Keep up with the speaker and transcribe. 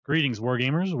Greetings,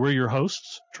 Wargamers. We're your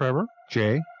hosts, Trevor,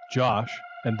 Jay, Josh,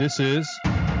 and this is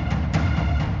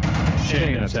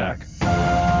Chain Attack.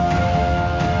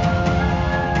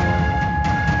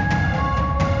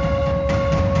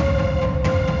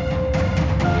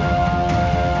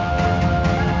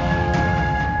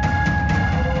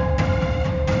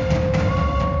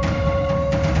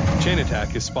 Chain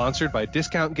Attack is sponsored by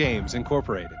Discount Games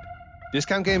Incorporated.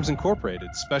 Discount Games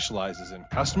Incorporated specializes in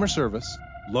customer service,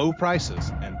 low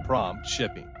prices, and prompt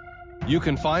shipping. You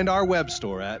can find our web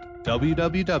store at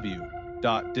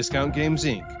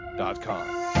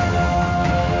www.discountgamesinc.com.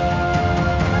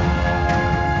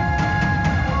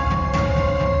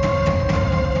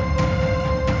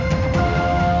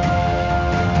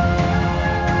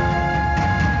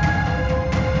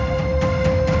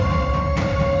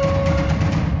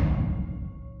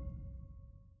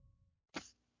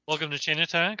 Welcome to Chain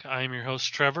Attack. I am your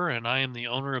host, Trevor, and I am the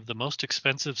owner of the most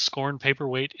expensive Scorn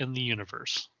paperweight in the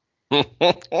universe. I'm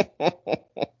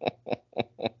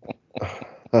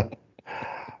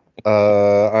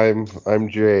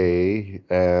Jay,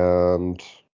 and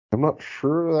I'm not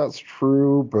sure that's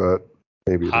true, but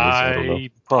maybe it is. I don't know.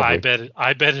 Probably.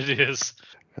 I bet it is.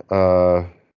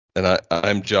 And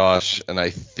I'm Josh, and I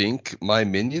think my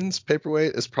Minions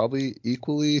paperweight is probably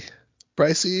equally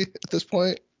pricey at this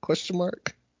point? Question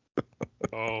mark.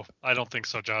 Oh, I don't think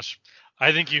so, Josh.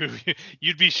 I think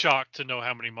you'd be shocked to know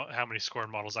how many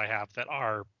Scorn models I have that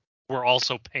were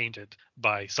also painted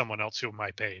by someone else whom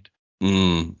I paid.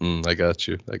 I got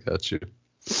you.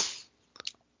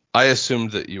 I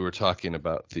assumed that you were talking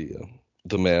about the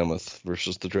Mammoth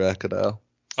versus the Dracodile.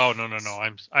 Oh no!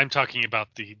 I'm talking about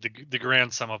the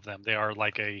grand sum of them. They are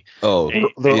like the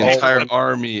entire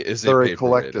army is they're a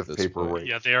collective paperweight.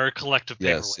 Yeah, they are a collective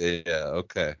paperweight. Yes, yeah,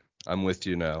 okay. I'm with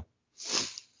you now.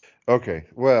 Okay,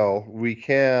 well, we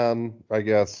can, I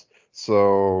guess.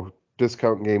 So,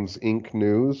 Discount Games Inc.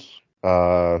 news.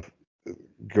 Go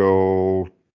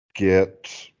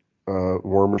get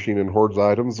War Machine and Hordes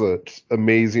items at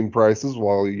amazing prices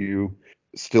while you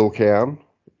still can,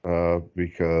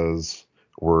 because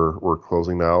we're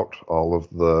closing out all of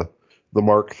the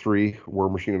Mark III War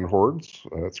Machine and Hordes.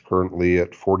 It's currently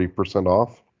at 40%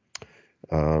 off.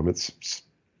 It's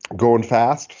going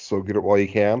fast, so get it while you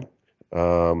can.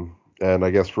 And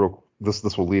I guess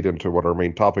this will lead into what our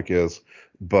main topic is,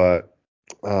 but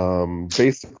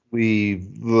basically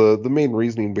the main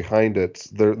reasoning behind it,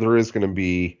 there is going to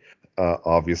be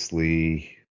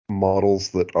obviously models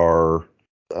that are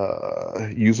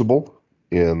usable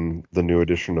in the new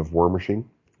edition of War Machine,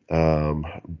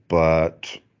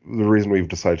 but the reason we've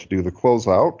decided to do the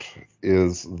closeout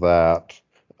is that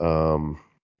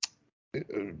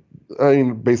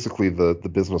basically the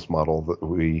business model that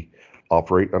we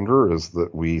operate under is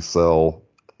that we sell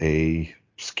a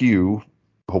SKU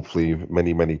hopefully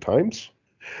many times,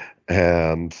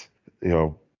 and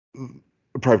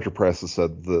Private Press has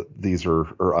said that these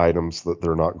are items that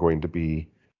they're not going to be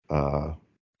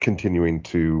continuing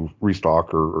to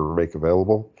restock or make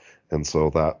available, and so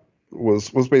that was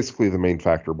basically the main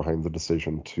factor behind the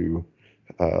decision to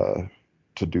do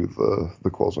the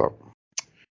closeout.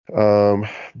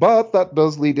 But that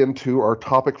does lead into our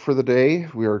topic for the day.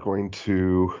 We are going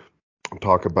to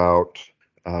talk about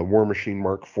War Machine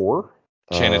Mark IV.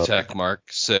 Chain Attack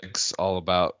Mark VI, all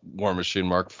about War Machine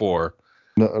Mark IV.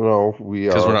 No, we are...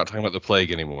 Because we're not talking about the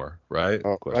plague anymore, right?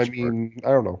 I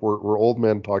don't know. We're old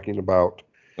men talking about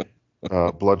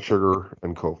blood sugar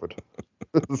and COVID.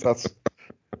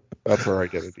 That's our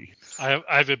identity. I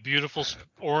have a beautiful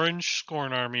orange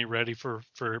Scorn army ready for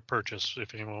purchase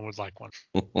if anyone would like one.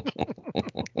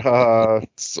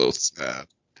 So sad.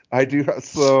 I do.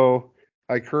 So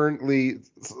I currently,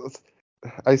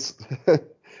 this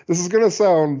is gonna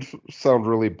sound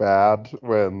really bad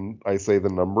when I say the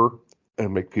number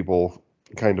and make people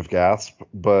kind of gasp,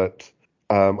 but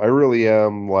I really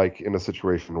am like in a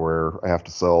situation where I have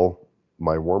to sell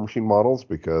my War Machine models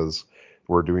because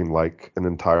we're doing like an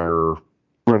entire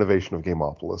renovation of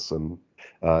Gameopolis, and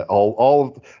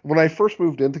when I first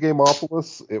moved into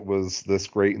Gameopolis, it was this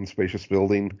great and spacious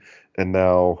building, and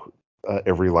now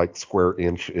every like square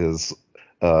inch is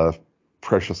a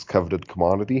precious coveted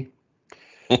commodity.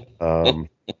 And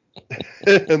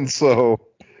so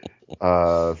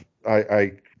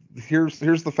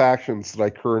here's the factions that I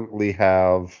currently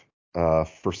have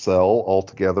for sale all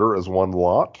together as one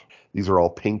lot. These are all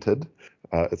painted,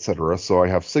 etc. So I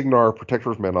have Signar,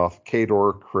 Protector of Menoth,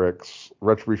 Khador, Krix,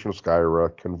 Retribution of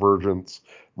Skyra, Convergence,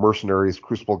 Mercenaries,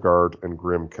 Crucible Guard, and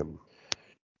Grimkin.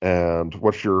 And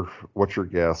what's your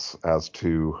guess as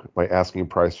to my asking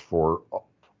price for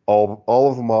all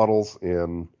of the models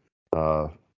in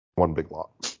one big lot.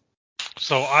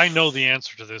 So I know the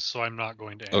answer to this, so I'm not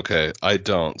going to answer. Okay, I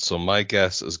don't. So my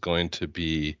guess is going to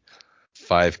be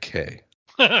 5K.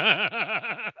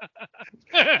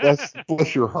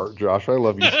 Bless your heart, Josh. I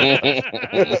love you so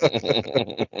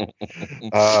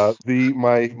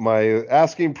much. My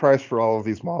asking price for all of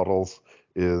these models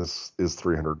is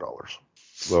 $300.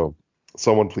 So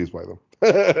someone please buy them.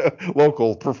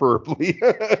 Local, preferably.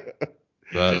 That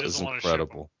He is doesn't wanna ship 'em.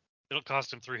 incredible. It'll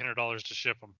cost him $300 to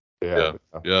ship them. Yeah.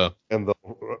 And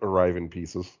they'll arrive in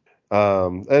pieces.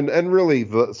 And really,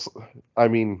 I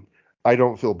mean, I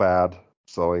don't feel bad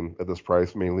selling at this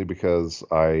price, mainly because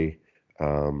I've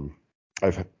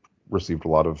received a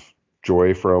lot of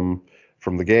joy from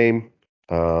the game,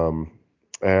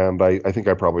 and I think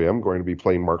I probably am going to be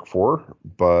playing Mark IV,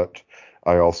 but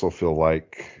I also feel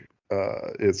like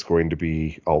it's going to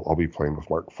be I'll be playing with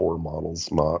Mark IV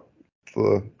models, not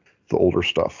the older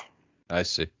stuff. I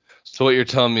see. So what you're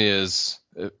telling me is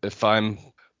if I'm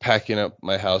packing up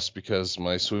my house because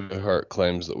my sweetheart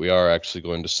claims that we are actually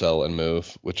going to sell and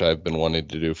move, which I've been wanting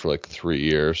to do for like 3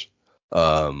 years,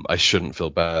 I shouldn't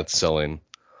feel bad selling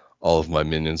all of my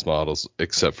Minions models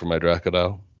except for my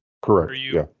Dracodile. Correct.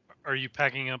 Are you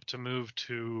packing up to move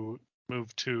to?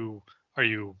 Are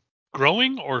you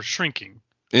growing or shrinking?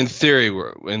 In theory,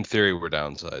 we're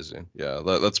downsizing. Yeah,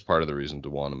 that's part of the reason to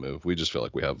want to move. We just feel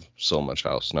like we have so much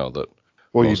house now that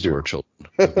most of our children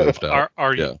have moved out.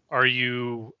 Are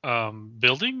you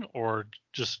building or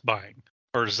just buying,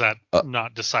 or is that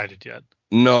not decided yet?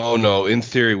 No. In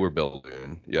theory, we're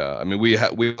building. Yeah, I mean we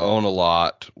own a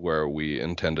lot where we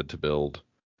intended to build.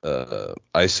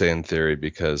 I say in theory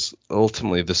because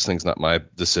ultimately this thing's not my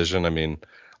decision. I mean,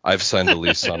 I've signed a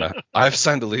lease on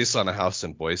a house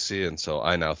in Boise, and so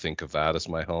I now think of that as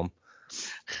my home.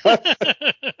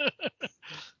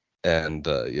 And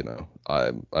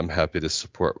I'm happy to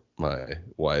support my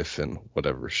wife in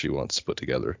whatever she wants to put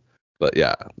together. But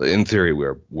yeah, in theory,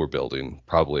 we're building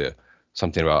probably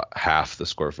something about half the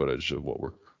square footage of what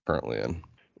we're currently in.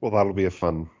 Well, that'll be a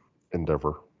fun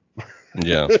endeavor.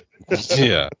 Yeah.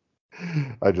 Yeah.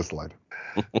 I just lied.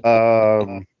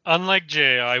 Unlike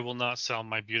Jay, I will not sell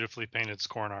my beautifully painted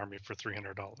Scorn army for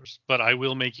 $300, but I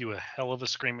will make you a hell of a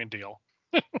screaming deal.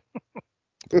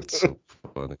 That's so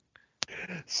funny.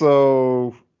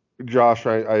 So, Josh,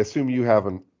 I assume you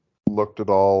haven't looked at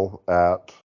all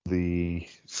at the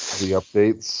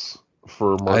updates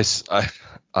for Mark.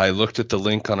 I looked at the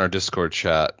link on our Discord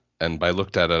chat, and by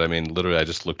looked at it, I mean literally I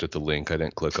just looked at the link. I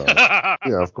didn't click on it.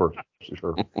 Yeah, of course,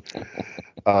 sure.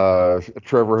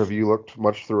 Trevor, have you looked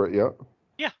much through it yet?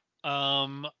 Yeah.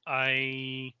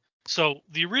 So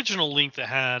the original link that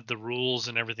had the rules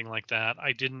and everything like that,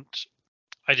 I did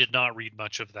not read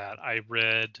much of that. I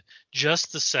read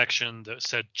just the section that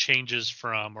said changes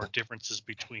from or differences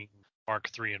between Mark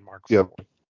III and Mark IV. Yep.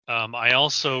 I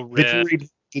also read.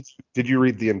 Did you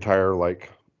read the entire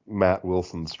Matt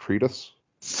Wilson's treatise?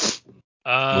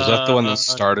 Was that the one that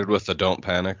started with the "Don't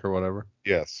Panic" or whatever?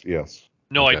 Yes.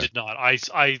 No, okay. I did not.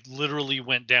 I literally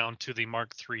went down to the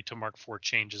Mark III to Mark IV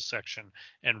changes section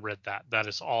and read that. That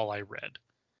is all I read.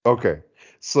 Okay,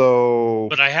 so.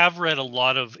 But I have read a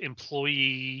lot of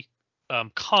employee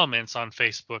comments on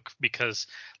Facebook because,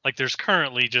 there's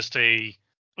currently just a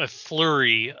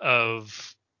flurry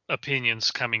of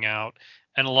opinions coming out,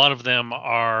 and a lot of them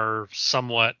are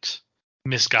somewhat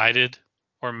misguided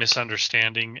or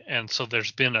misunderstanding, and so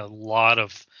there's been a lot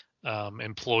of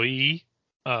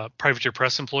privateer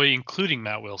press employee, including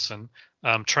Matt Wilson,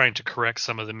 trying to correct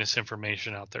some of the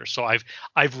misinformation out there. So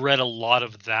I've read a lot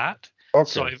of that. Okay.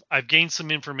 So I've gained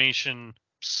some information,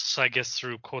 I guess,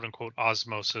 through quote unquote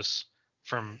osmosis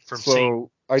from seeing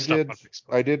stuff on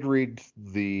Facebook. I did read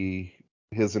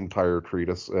his entire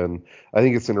treatise, and I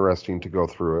think it's interesting to go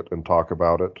through it and talk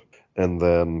about it, and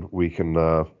then we can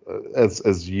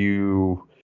as you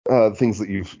things that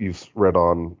you've read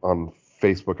on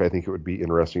Facebook, I think it would be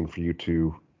interesting for you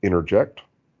to interject,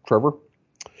 Trevor.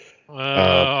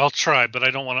 I'll try, but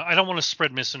I don't want to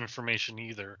spread misinformation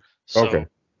either. So, okay.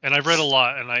 And I've read a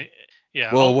lot, and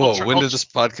Whoa! When did this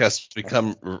podcast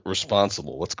become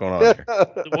responsible? What's going on here?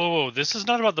 Whoa! This is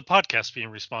not about the podcast being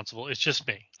responsible. It's just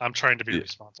me. I'm trying to be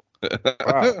responsible.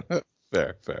 Wow.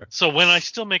 Fair. So when I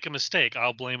still make a mistake,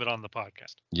 I'll blame it on the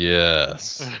podcast.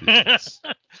 Yes.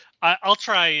 I'll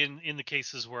try in the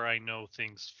cases where I know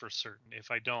things for certain.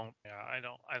 If I don't, I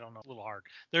don't know. A little hard.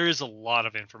 There is a lot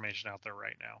of information out there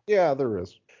right now. Yeah, there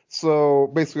is.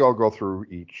 So basically, I'll go through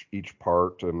each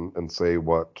part and say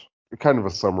what kind of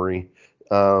a summary.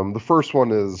 The first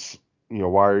one is,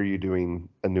 why are you doing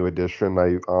a new edition?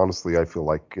 I feel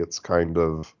like it's kind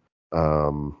of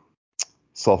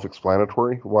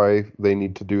self-explanatory why they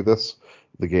need to do this.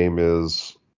 The game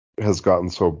has gotten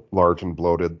so large and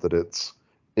bloated that it's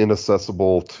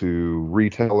inaccessible to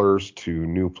retailers, to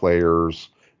new players,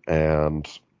 and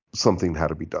something had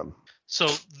to be done. So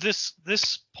this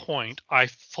point I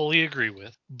fully agree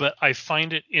with, but I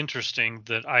find it interesting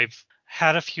that I've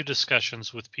had a few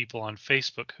discussions with people on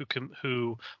Facebook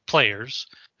who players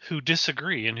who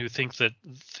disagree and who think that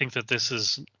this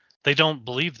is, they don't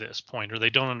believe this point, or they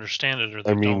don't understand it, or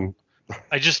they don't.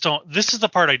 I just don't. This is the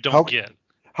part I don't get.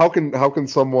 How can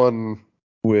someone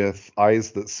with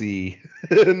eyes that see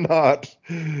not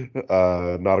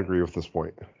agree with this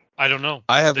point? I don't know.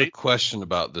 I have a question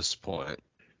about this point.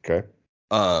 Okay.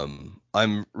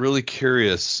 I'm really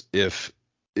curious is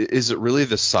it really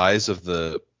the size of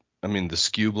the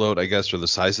SKU bloat, I guess, or the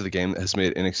size of the game that has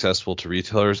made it inaccessible to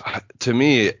retailers? To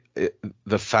me,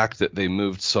 the fact that they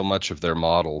moved so much of their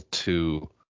model to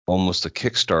almost a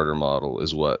Kickstarter model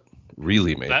is what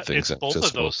really made things it's accessible. both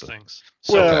of those things.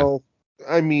 So, well,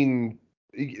 I mean,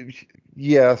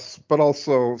 yes, but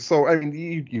also, so I mean,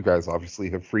 you guys obviously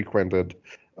have frequented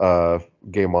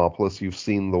Gameopolis. You've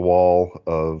seen the wall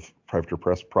of Privateer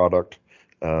Press product.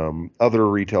 Other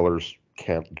retailers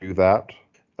can't do that.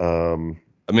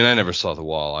 I mean, I never saw the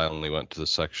wall. I only went to the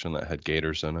section that had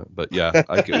gators in it. But yeah,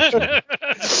 I get what you mean.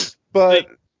 But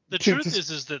the truth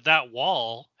is that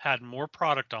wall had more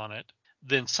product on it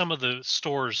than some of the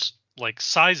stores, like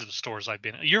size of stores I've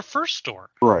been in. Your first store.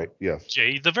 Right, yes.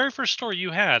 Jay, the very first store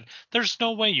you had, there's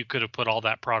no way you could have put all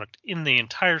that product in the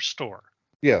entire store.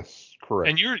 Yes, correct.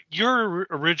 And your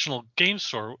original game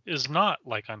store is not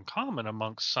like uncommon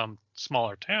amongst some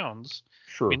smaller towns.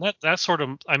 Sure. I mean that sort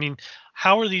of, I mean,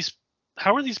 how are these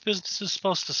businesses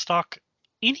supposed to stock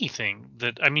anything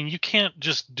that, I mean, you can't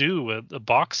just do a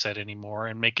box set anymore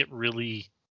and make it really,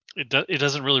 it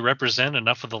doesn't really represent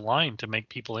enough of the line to make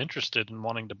people interested in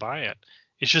wanting to buy it.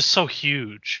 It's just so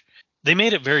huge. They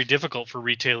made it very difficult for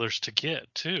retailers to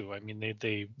get too. I mean,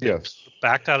 they yes.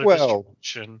 backed out of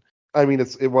distribution. I mean,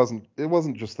 it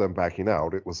wasn't just them backing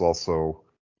out. It was also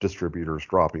distributors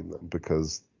dropping them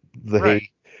because they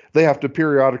have to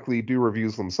periodically do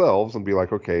reviews themselves and be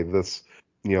like, okay, this,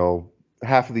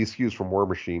 half of these SKUs from War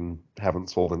Machine haven't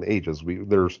sold in ages.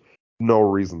 There's no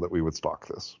reason that we would stock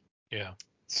this. Yeah.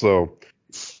 So,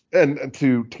 and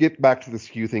to get back to the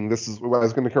SKU thing, this is, I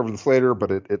was going to cover this later,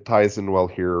 but it ties in well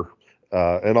here,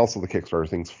 and also the Kickstarter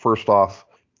things. First off,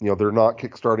 they're not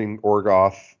kickstarting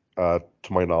Orgoth.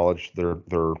 To my knowledge,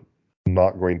 they're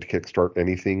not going to kickstart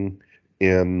anything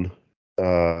in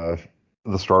the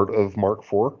start of Mark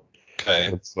IV. Okay.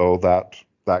 And so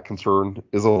that concern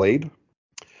is allayed.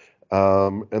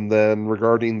 And then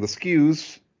regarding the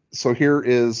SKUs, so here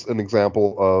is an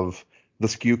example of the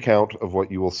SKU count of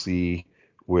what you will see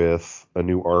with a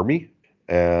new army.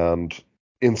 And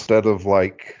instead of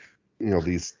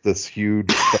this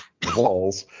huge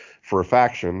walls for a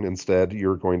faction, instead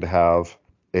you're going to have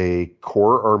a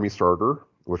core army starter,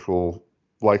 which will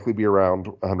likely be around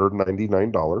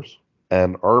 $199,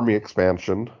 an army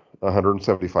expansion,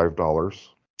 $175,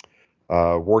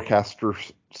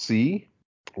 Warcaster C,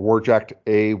 Warjack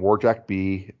A, Warjack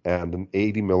B, and an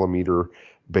 80 millimeter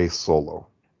base solo.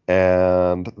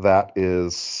 And that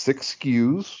is 6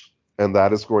 SKUs, and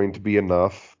that is going to be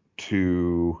enough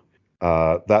to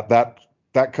that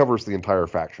covers the entire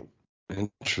faction.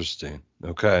 Interesting.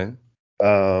 Okay.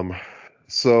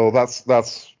 So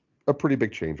that's a pretty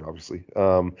big change, obviously.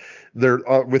 They're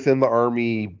within the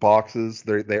army boxes.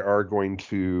 They are going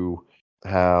to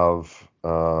have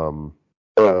on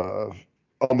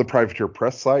the Privateer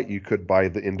Press site, you could buy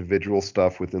the individual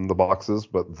stuff within the boxes,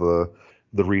 but the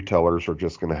retailers are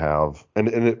just going to have,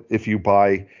 if you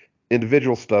buy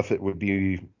individual stuff, it would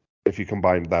be, if you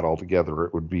combined that all together,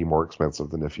 it would be more expensive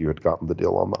than if you had gotten the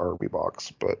deal on the army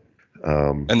box. But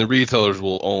and the retailers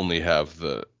will only have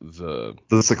the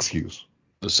 6 SKUs.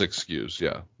 The 6 SKUs,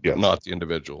 yeah. Yes. Not the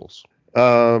individuals.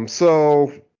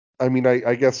 So, I mean,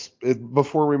 I guess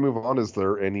before we move on, is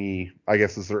there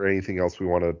anything else we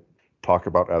want to talk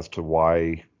about as to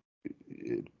why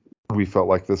we felt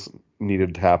like this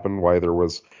needed to happen? Why there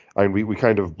was, we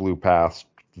kind of blew past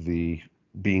the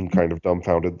being kind of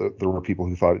dumbfounded that there were people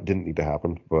who thought it didn't need to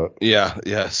happen, but yeah.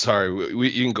 Sorry,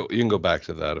 you can go back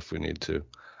to that if we need to.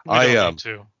 We don't need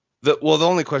to. The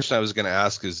only question I was going to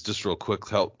ask is just real quick,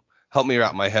 help me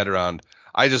wrap my head around.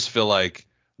 I just feel like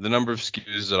the number of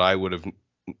SKUs that I would have,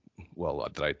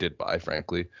 that I did buy,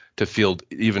 frankly, to field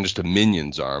even just a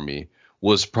minions army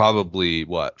was probably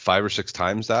 5 or 6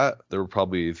 times that. There were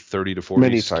probably 30 to 40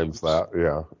 many SKUs. times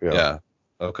that. Yeah.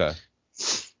 Okay.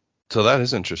 So that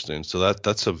is interesting. So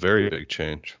that's a very big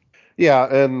change. Yeah,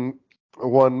 and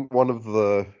one of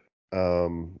the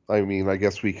I mean, I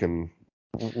guess we're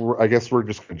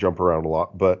just gonna jump around a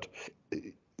lot, but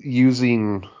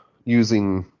using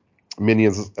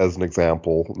minions as an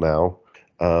example now,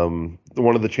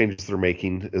 one of the changes they're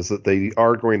making is that they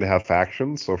are going to have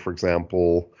factions. So, for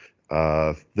example,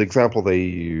 the example they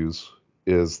use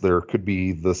is there could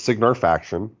be the Signar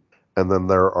faction, and then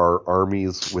there are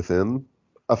armies within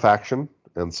a faction,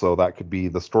 and so that could be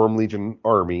the Storm Legion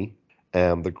army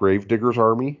and the Gravediggers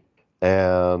army,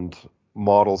 and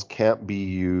models can't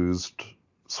be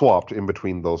swapped in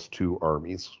between those two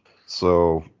armies.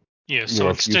 So Yeah, so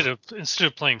instead of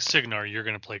playing Signar, you're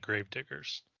going to play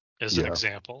Gravediggers as an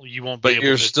example. You won't be But able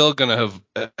you're to... still going to have,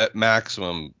 at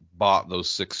maximum, bought those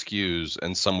 6 SKUs,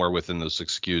 and somewhere within those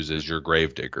 6 SKUs is your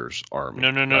Gravediggers army.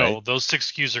 No. Right? Those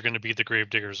 6 SKUs are going to be the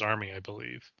Gravediggers army, I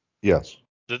believe. Yes.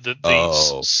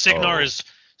 Signar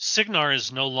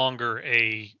is no longer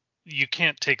a... You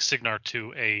can't take Signar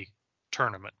to a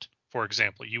tournament, for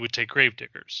example. You would take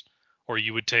Gravediggers, or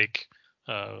you would take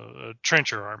a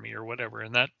Trencher army or whatever,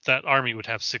 and that army would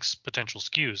have 6 potential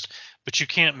SKUs, but you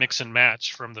can't mix and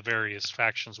match from the various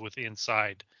factions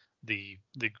inside the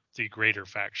greater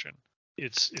faction.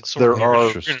 It's sort There of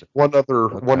are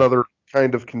one other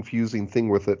kind of confusing thing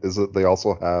with it is that they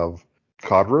also have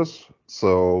cadres.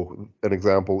 So an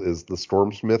example is the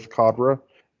Stormsmith cadre,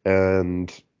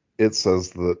 and it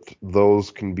says that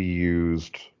those can be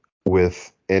used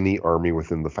with any army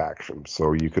within the faction.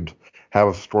 So you could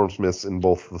have Stormsmiths in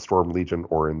both the Storm Legion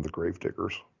or in the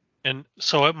Gravediggers. And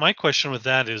so my question with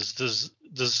that is,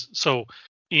 so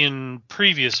in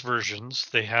previous versions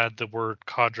they had the word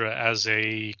cadre as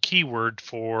a keyword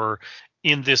for,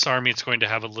 in this army it's going to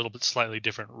have a little bit slightly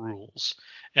different rules,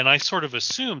 and I sort of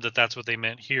assumed that that's what they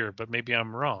meant here, but maybe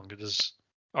I'm wrong. Is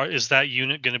that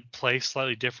unit going to play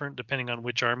slightly different depending on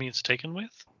which army it's taken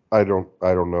with? I don't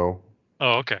know.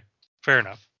 Oh, okay, fair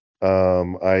enough.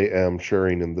 I am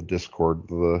sharing in the Discord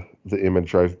the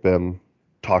image I've been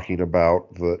talking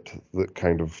about that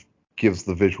kind of gives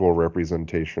the visual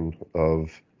representation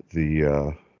of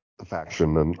the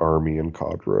faction and army and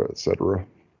cadre, etc.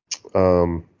 I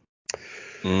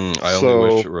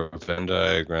only wish it were a Venn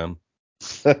diagram.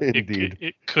 Indeed.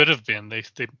 It could have been. They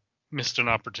missed an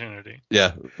opportunity.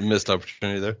 Yeah, missed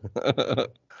opportunity there.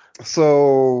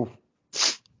 So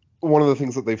one of the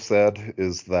things that they've said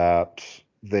is that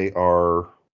they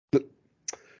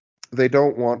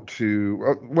don't want to.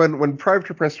 When Private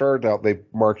to Press started out, they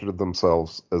marketed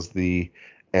themselves as the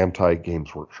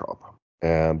anti-Games Workshop,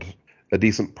 and a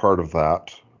decent part of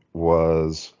that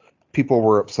was people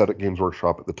were upset at Games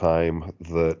Workshop at the time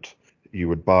that you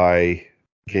would buy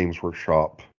Games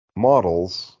Workshop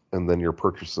models and then your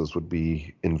purchases would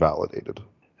be invalidated.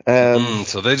 And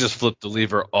so they just flipped the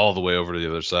lever all the way over to the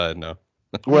other side now.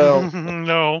 Well,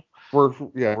 no. We're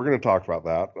going to talk about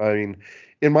that. I mean,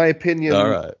 in my opinion, all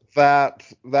right,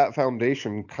 that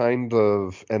foundation kind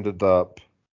of ended up,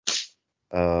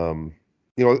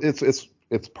 it's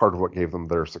part of what gave them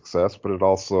their success, but it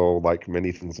also, like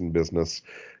many things in business,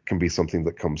 can be something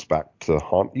that comes back to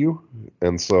haunt you.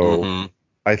 And so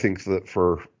I think that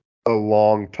for a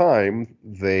long time,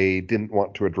 they didn't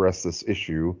want to address this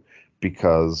issue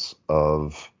because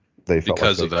they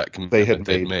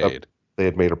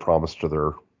had made a promise to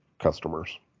their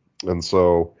customers. And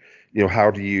so, how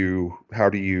do you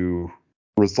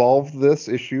resolve this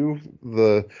issue?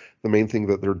 The main thing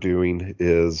that they're doing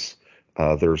is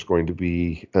there's going to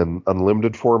be an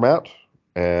unlimited format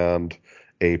and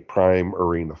a prime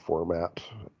arena format.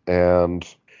 And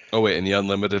oh wait, and the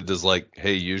unlimited is like,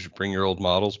 hey, you should bring your old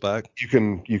models back. You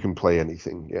can play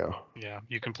anything. Yeah,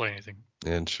 you can play anything.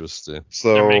 Interesting.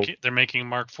 So they're making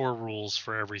Mark IV rules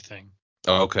for everything.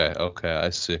 Okay, I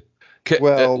see.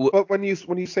 Well, but when you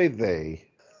say they,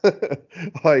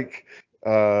 like,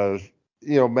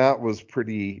 Matt was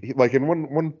pretty, like, in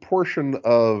one portion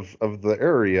of the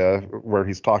area where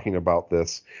he's talking about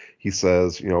this, he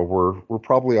says, we're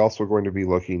probably also going to be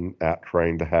looking at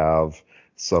trying to have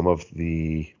some of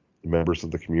the members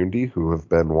of the community who have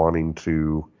been wanting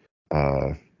to,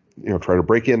 try to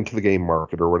break into the game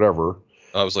market or whatever.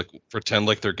 I was like, pretend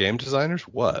like they're game designers?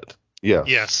 What?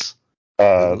 Yes.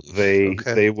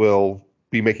 They will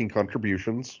be making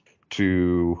contributions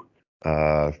to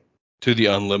the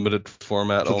unlimited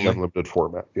format only. The unlimited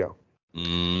format, yeah.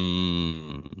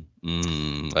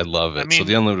 I love it. So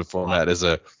the unlimited format is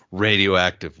a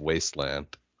radioactive wasteland.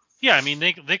 Yeah, I mean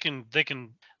they can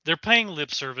they're paying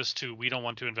lip service to, we don't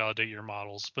want to invalidate your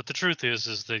models, but the truth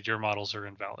is that your models are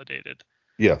invalidated.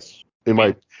 Yes. In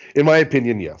my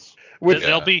opinion, yes. Which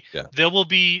There'll be yeah. there will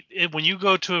be when you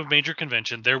go to a major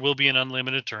convention, there will be an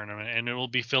unlimited tournament, and it will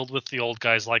be filled with the old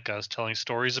guys like us telling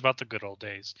stories about the good old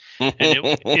days, and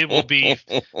it will be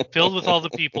filled with all the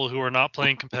people who are not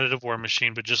playing competitive War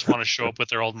Machine but just want to show up with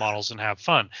their old models and have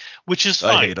fun, which is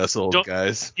fine. I hate us old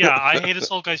guys. Yeah, I hate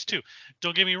us old guys too.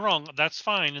 Don't get me wrong, that's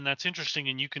fine and that's interesting,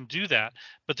 and you can do that.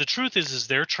 But the truth is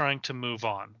they're trying to move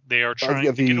on. They are trying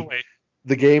to get away.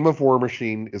 The game of War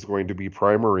Machine is going to be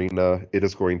Prime Arena. It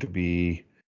is going to be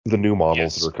the new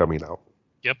models that are coming out.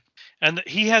 Yep. And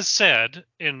he has said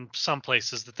in some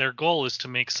places that their goal is to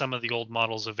make some of the old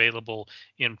models available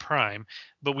in Prime,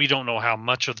 but we don't know how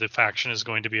much of the faction is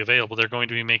going to be available. They're going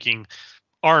to be making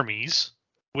armies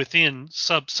within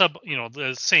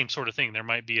the same sort of thing. There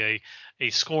might be a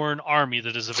Scorn army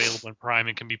that is available in Prime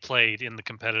and can be played in the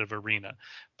competitive arena.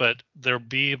 But there'll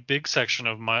be a big section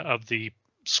of the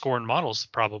Scorn models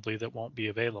probably that won't be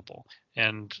available.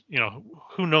 And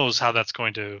who knows how that's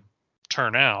going to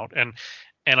turn out. And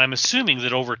I'm assuming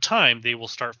that over time they will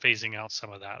start phasing out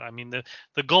some of that. I mean,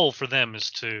 the goal for them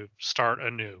is to start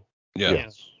anew. Yeah.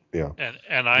 Yes. Yeah.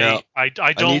 And Now, I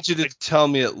don't. I need you to tell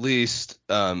me at least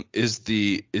is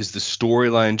the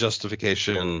storyline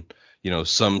justification,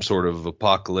 some sort of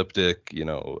apocalyptic,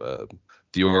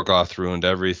 the Orgoth ruined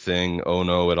everything. Oh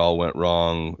no, it all went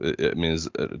wrong. I mean,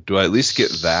 do I at least get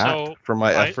that for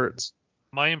my efforts?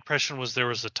 My impression was there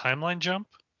was a timeline jump.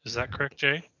 Is that correct,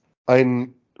 Jay?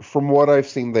 From what I've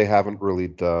seen, they haven't really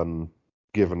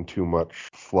given too much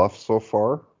fluff so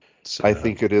far. So, I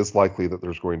think it is likely that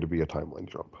there's going to be a timeline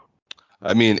jump.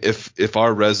 I mean, if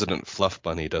our resident Fluff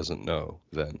Bunny doesn't know,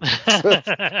 then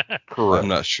correct. I'm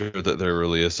not sure that there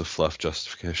really is a fluff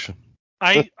justification.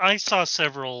 I saw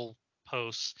several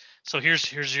posts. So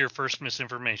here's your first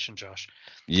misinformation, Josh.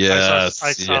 Yes,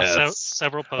 I saw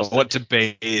several posts. I want to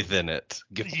bathe in it.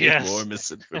 Give me more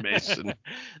misinformation.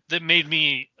 That made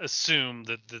me assume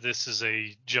that this is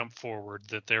a jump forward.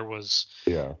 That there was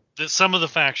that some of the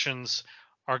factions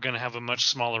are going to have a much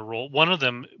smaller role. One of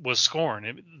them was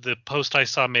Scorn. The post I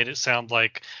saw made it sound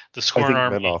like the Scorn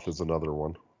army. Menoth is another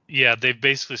one. Yeah, they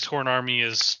basically Scorn army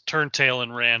is turned tail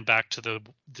and ran back to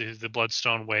the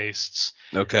Bloodstone Wastes.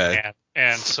 Okay.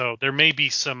 And so there may be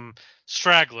some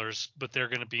stragglers, but they're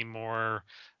going to be more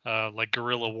like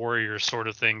guerrilla warrior sort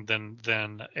of thing than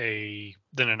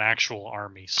an actual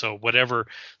army. So whatever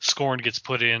Scorn gets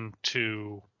put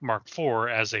into Mark IV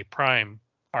as a prime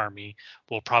army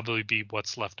will probably be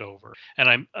what's left over.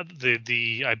 And I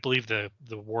believe the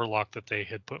warlock that they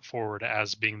had put forward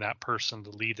as being that person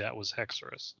to lead that was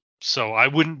Hexorus. So I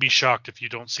wouldn't be shocked if you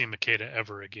don't see Makeda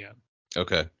ever again.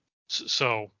 Okay.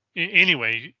 So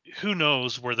anyway, who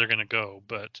knows where they're going to go,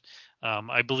 but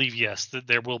I believe, yes, that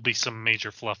there will be some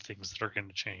major fluff things that are going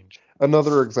to change.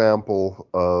 Another example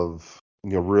of,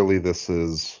 really this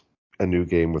is a new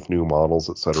game with new models,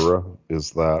 etc.,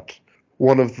 is that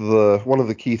one of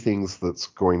the key things that's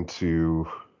going to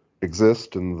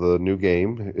exist in the new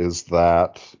game is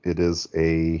that it is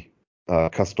a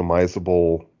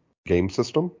customizable game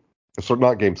system. So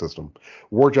not game system.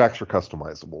 Warjacks are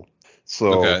customizable.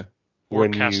 So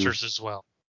Warcasters as well.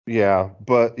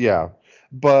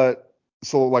 But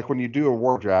so like when you do a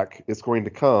Warjack, it's going to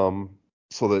come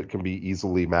so that it can be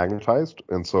easily magnetized,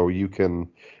 and so you can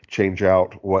change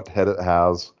out what head it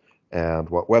has and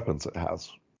what weapons it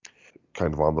has,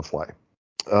 kind of on the fly.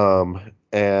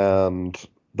 And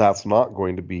that's not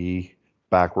going to be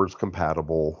backwards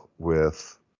compatible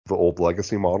with the old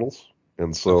legacy models.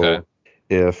 And so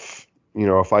if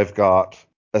I've got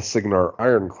a Signar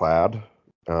Ironclad,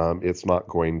 it's not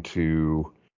going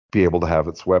to be able to have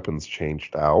its weapons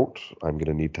changed out. I'm going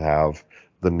to need to have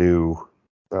the new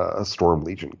Storm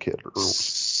Legion kit.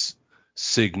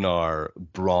 Signar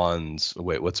Bronze.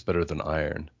 Wait, what's better than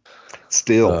iron?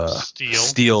 Steel.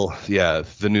 Steel. Yeah,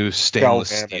 the new stainless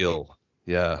steel.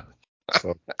 Yeah.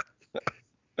 So.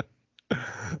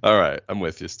 All right, I'm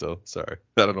with you still. Sorry,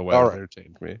 I don't know why that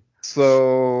entertained me.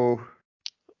 So,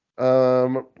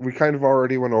 we kind of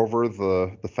already went over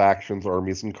the factions,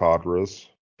 armies, and cadres.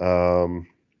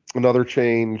 Another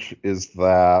change is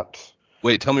that.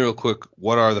 Wait, tell me real quick.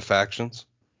 What are the factions?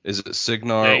 Is it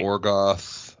Signar,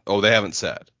 Orgoth? Oh, they haven't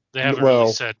said. They haven't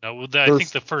really said. No, I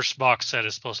think the first box set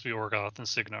is supposed to be Orgoth and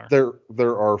Signar.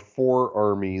 There are 4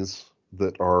 armies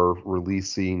that are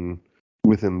releasing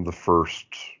within the first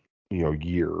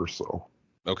year or so.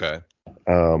 Okay.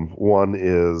 One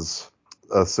is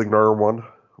a Signar one.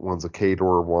 One's a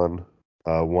Khador one.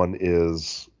 One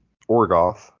is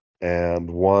Orgoth, and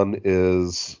one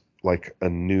is like a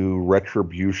new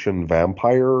Retribution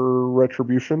vampire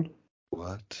Retribution.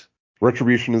 What?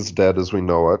 Retribution is dead as we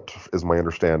know it, is my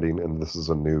understanding, and this is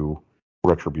a new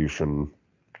Retribution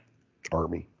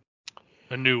army.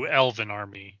 A new elven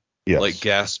army. Yes. Like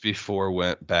Gatsby 4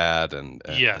 went bad and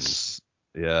Yes.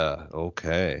 yeah,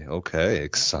 okay,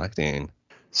 exciting.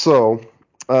 So,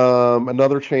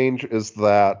 another change is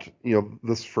that,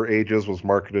 this for ages was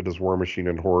marketed as War Machine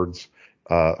and Hordes.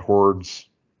 Hordes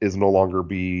is no longer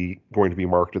going to be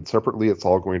marketed separately. It's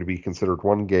all going to be considered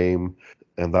one game,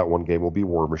 and that one game will be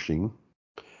War Machine.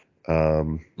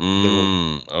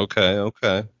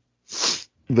 Okay.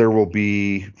 There will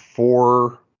be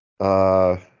 4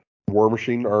 War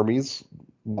Machine armies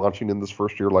launching in this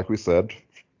first year, like we said,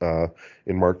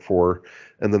 in Mark 4.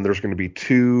 And then there's going to be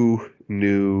 2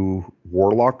 new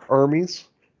Warlock armies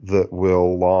that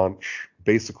will launch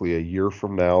basically a year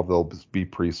from now. They'll be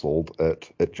pre-sold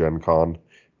at Gen Con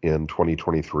in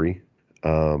 2023.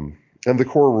 And the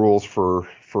core rules for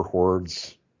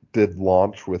Hordes did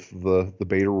launch with the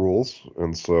beta rules,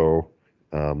 and so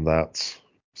that's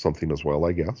something as well,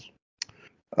 I guess.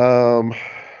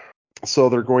 So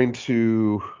they're going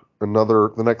to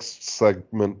the next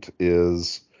segment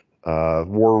is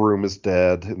War Room is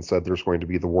dead. Instead, there's going to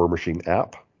be the War Machine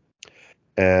app.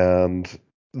 And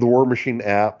the War Machine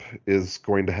app is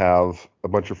going to have a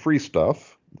bunch of free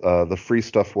stuff. The free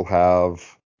stuff will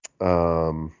have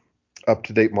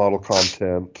up-to-date model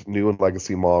content, new and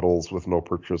legacy models with no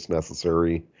purchase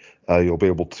necessary. You'll be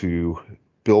able to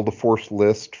build a force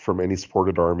list from any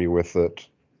supported army with it,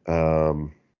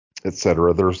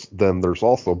 etc. There's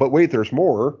also, but wait, there's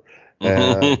more.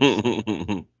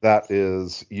 And that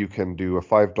is, you can do a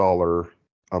 $5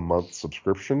 a month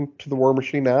subscription to the War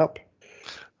Machine app.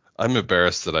 I'm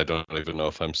embarrassed that I don't even know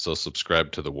if I'm still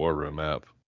subscribed to the War Room app.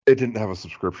 It didn't have a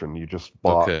subscription. You just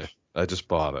bought. Okay, I just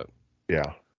bought it.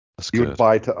 Yeah. That's You good. would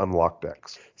buy to unlock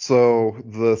decks. So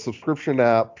the subscription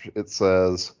app, it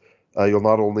says you'll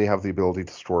not only have the ability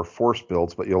to store force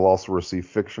builds, but you'll also receive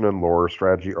fiction and lore,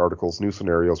 strategy articles, new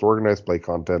scenarios, organized play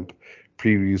content,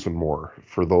 previews, and more.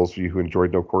 For those of you who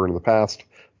enjoyed No Quarter in the past,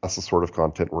 that's the sort of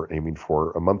content we're aiming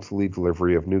for. A monthly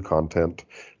delivery of new content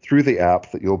through the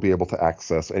app that you'll be able to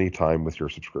access anytime with your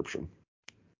subscription.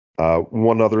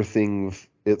 One other thing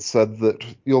it said that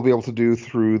you'll be able to do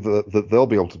through they'll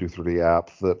be able to do through the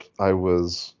app that I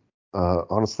was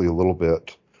honestly a little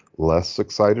bit less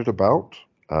excited about.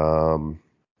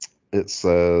 It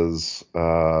says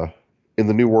in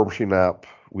the new War Machine app,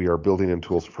 we are building in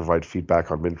tools to provide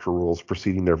feedback on miniature rules.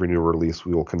 Preceding every new release,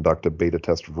 we will conduct a beta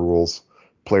test of rules.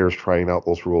 Players trying out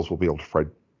those rules will be able to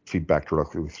provide feedback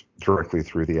directly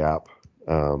through the app.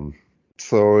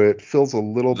 So it feels a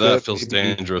little bit. That feels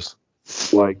dangerous.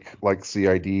 Like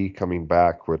CID coming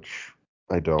back, which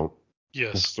I don't.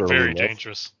 Yes, necessarily very love.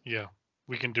 dangerous. Yeah,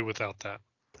 we can do without that.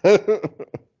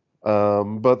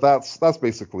 But that's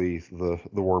basically the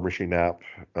War Machine app.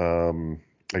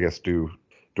 I guess do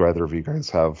either of you guys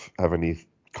have any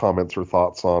comments or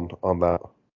thoughts on that?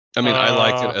 I mean, I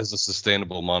like it as a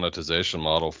sustainable monetization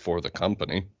model for the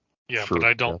company. Yeah, Sure, but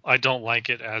I don't like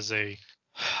it as a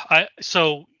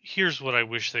so here's what I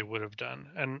wish they would have done,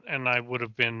 and I would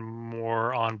have been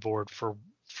more on board for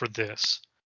this.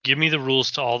 Give me the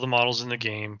rules to all the models in the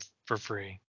game for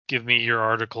free. Give me your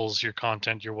articles, your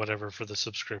content, your whatever for the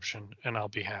subscription, and I'll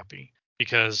be happy.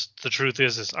 Because the truth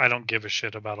is I don't give a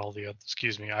shit about all the other.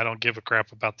 Excuse me, I don't give a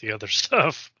crap about the other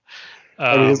stuff.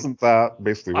 I mean, isn't that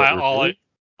basically what you're doing?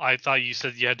 I thought you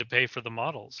said you had to pay for the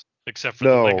models, except for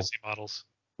No. the legacy models.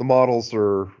 The models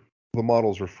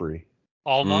are free.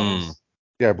 All models?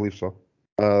 Yeah, I believe so.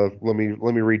 Let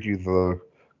me read you the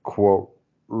quote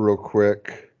real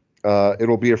quick.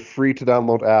 It'll be a free to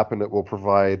download app, and it will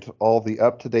provide all the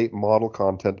up-to-date model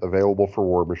content available for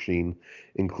War Machine,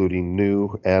 including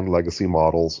new and legacy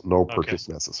models. No purchase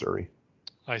necessary.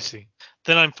 I see.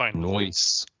 Then I'm fine with it.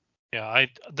 Nice. Yeah,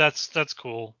 that's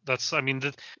cool.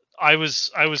 I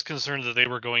was concerned that they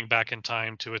were going back in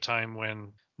time to a time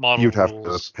when model You'd have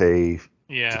rules. to pay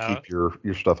Yeah. to keep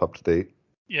your stuff up to date.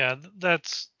 Yeah,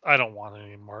 I don't want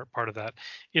any more part of that.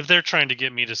 If they're trying to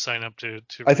get me to sign up to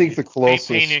I think the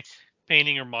closest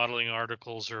painting or modeling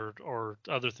articles or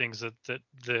other things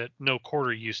that No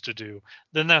Quarter used to do,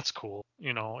 then that's cool.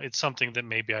 It's something that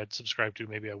maybe I'd subscribe to,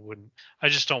 maybe I wouldn't. I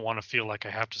just don't want to feel like I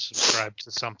have to subscribe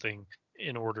to something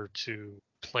in order to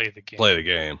play the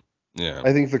game. Yeah.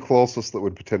 I think the closest that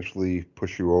would potentially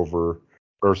push you over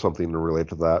or something to relate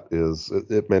to that is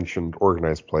it mentioned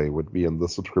organized play would be in the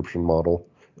subscription model.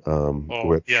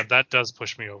 Yeah, that does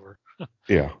push me over.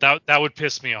 Yeah. That would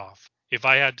piss me off. If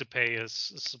I had to pay a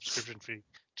subscription fee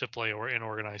to play or in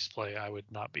organized play, I would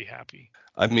not be happy.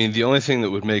 I mean, the only thing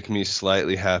that would make me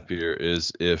slightly happier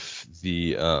is if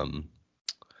the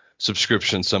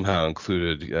subscription somehow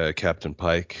included Captain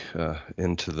Pike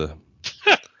into the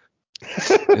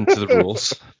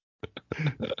rules.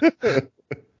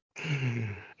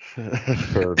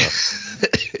 Fair enough.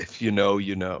 If you know,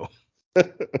 you know.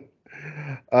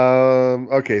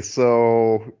 Okay,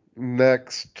 so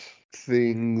next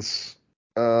things.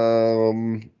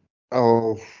 I'll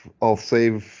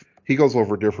save. He goes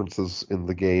over differences in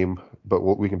the game, but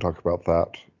we can talk about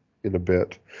that in a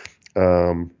bit.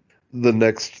 The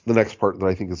next part that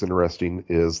I think is interesting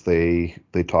is they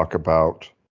talk about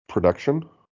production,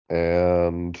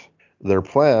 and their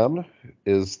plan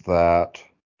is that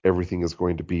everything is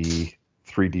going to be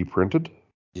 3D printed.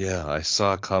 Yeah, I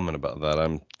saw a comment about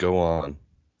that. Go on.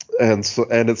 And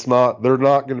it's not, they're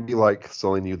not going to be like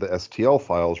selling you the STL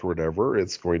files or whatever.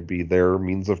 It's going to be their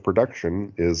means of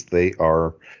production is they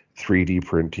are 3D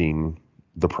printing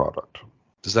the product.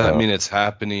 Does that mean it's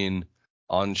happening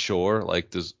onshore?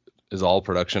 Like, is all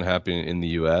production happening in the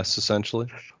U.S. essentially?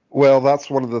 Well, that's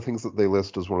one of the things that they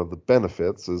list as one of the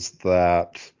benefits, is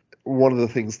that one of the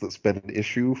things that's been an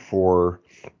issue for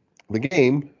the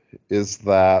game is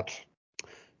that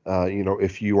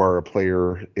if you are a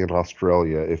player in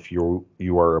Australia, if you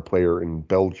are a player in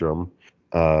Belgium,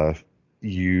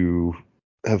 you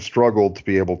have struggled to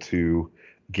be able to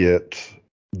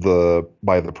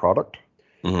buy the product.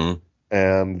 Mm-hmm.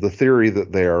 And the theory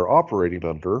that they are operating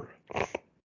under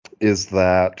is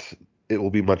that it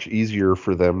will be much easier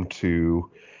for them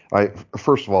to.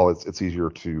 First of all, it's easier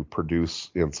to produce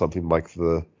in something like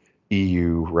the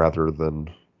EU rather than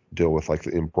deal with like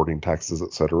the importing taxes,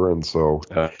 etc. And so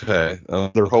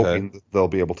they're hoping that they'll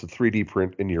be able to 3D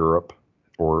print in Europe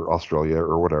or Australia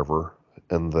or whatever,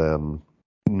 and then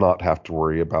not have to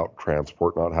worry about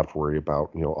transport, not have to worry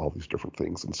about all these different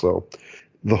things. And so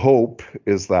the hope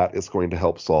is that it's going to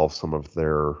help solve some of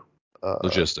their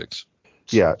logistics.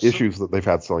 Yeah, issues that they've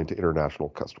had selling to international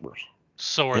customers.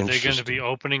 So are they going to be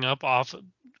opening up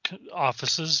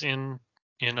offices in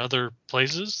other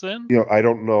places then? I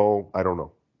don't know.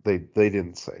 They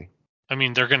didn't say. I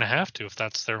mean, they're going to have to if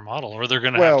that's their model, or they're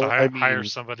going to have to hire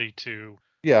somebody to.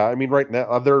 Yeah, I mean, right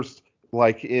now there's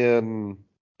like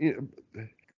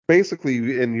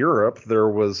basically in Europe there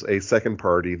was a second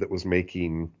party that was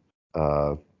making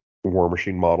War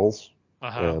Machine models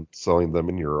and selling them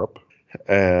in Europe,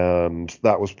 and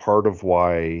that was part of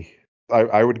why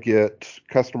I would get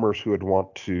customers who would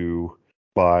want to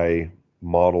buy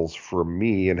models from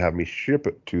me and have me ship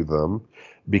it to them,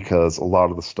 because a lot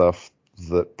of the stuff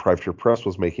that Privateer Press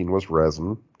was making was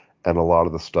resin, and a lot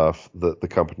of the stuff that the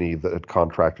company that had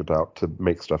contracted out to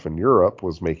make stuff in Europe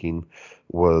was making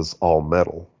was all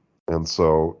metal. And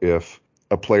so if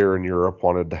a player in Europe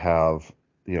wanted to have,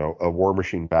 a War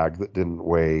Machine bag that didn't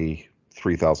weigh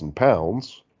 3,000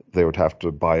 pounds, they would have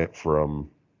to buy it from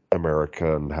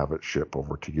America and have it ship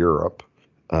over to Europe.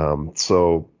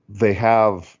 So they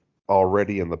have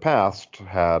already in the past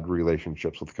had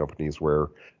relationships with companies where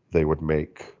they would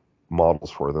make models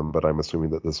for them, but I'm assuming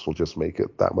that this will just make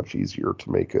it that much easier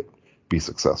to make it be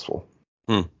successful.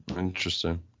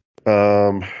 Interesting.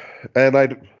 And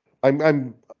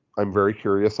I'm very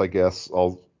curious, I guess,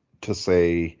 to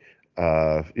say,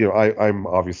 I'm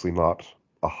obviously not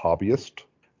a hobbyist.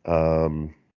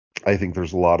 I think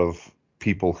there's a lot of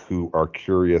people who are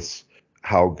curious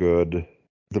how good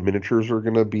the miniatures are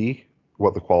going to be,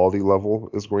 what the quality level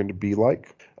is going to be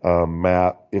like.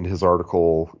 Matt, in his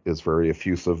article, is very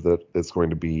effusive that it's going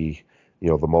to be,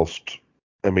 the most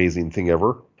amazing thing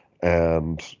ever.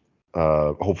 And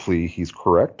hopefully he's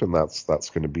correct, and that's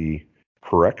going to be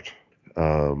correct,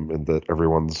 and that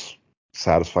everyone's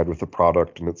satisfied with the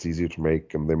product and it's easy to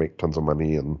make and they make tons of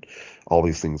money, and all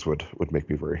these things would make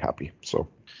me very happy. So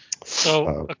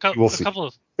a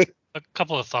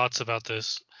couple of thoughts about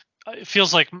this. It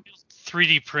feels like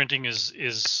 3D printing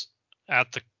is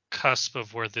at the cusp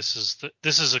of where this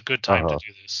is a good time to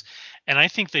do this. And I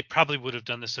think they probably would have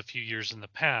done this a few years in the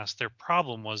past. Their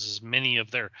problem was many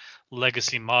of their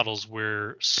legacy models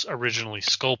were originally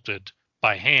sculpted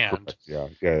by hand. Yeah.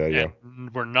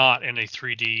 And we're not in a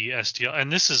 3D STL.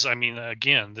 And this is,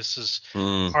 again, this is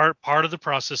part of the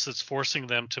process that's forcing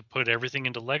them to put everything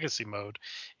into legacy mode,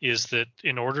 is that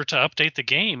in order to update the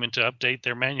game and to update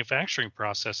their manufacturing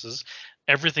processes,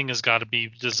 everything has got to be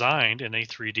designed in a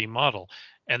 3D model.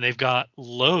 And they've got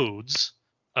loads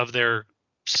of their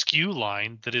SKU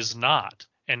line that is not,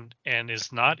 and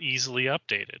is not easily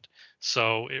updated.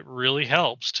 So it really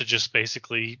helps to just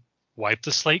basically wipe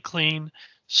the slate clean,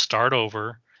 start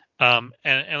over, And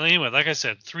anyway, like I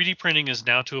said, 3D printing is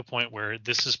now to a point where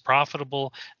this is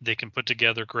profitable. They can put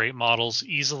together great models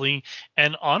easily.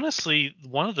 And honestly,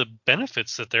 one of the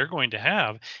benefits that they're going to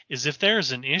have is if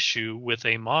there's an issue with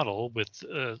a model, with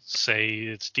say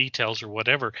its details or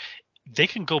whatever, they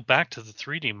can go back to the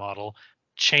 3D model,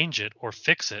 change it or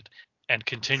fix it, and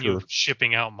continue Sure.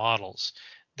 shipping out models.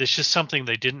 This is something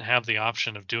they didn't have the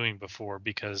option of doing before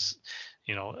because,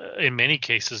 in many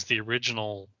cases, the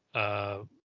original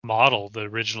model, the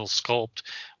original sculpt,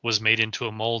 was made into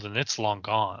a mold and it's long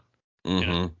gone.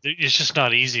 It's just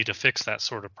not easy to fix that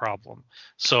sort of problem.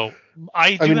 So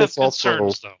I do have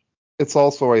concerns, though. It's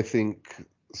also, I think,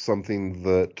 something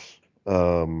that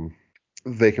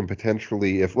they can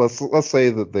potentially, if let's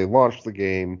say that they launch the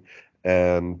game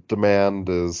and demand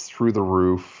is through the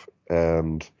roof,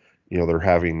 and they're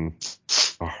having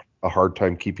a hard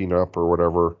time keeping up or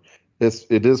whatever.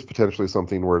 It is potentially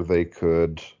something where they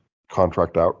could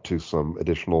contract out to some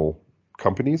additional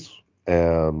companies,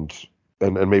 and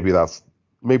maybe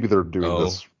they're doing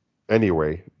this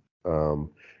anyway,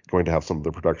 going to have some of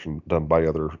the production done by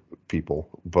other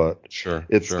people, but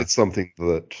it's something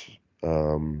that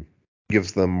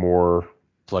gives them more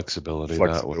flexibility.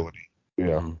 That way.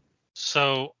 Yeah.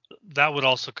 So that would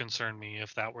also concern me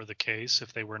if that were the case,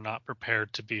 if they were not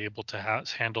prepared to be able to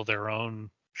handle their own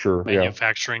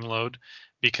manufacturing load,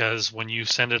 because when you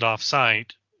send it off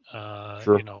site,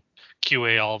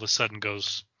 QA all of a sudden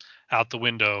goes out the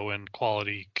window and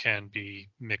quality can be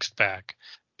mixed back.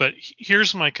 But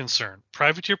here's my concern.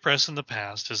 Privateer Press in the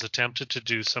past has attempted to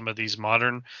do some of these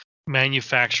modern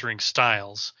manufacturing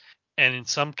styles, and in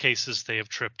some cases they have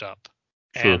tripped up.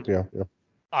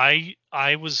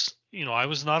 I was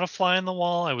not a fly on the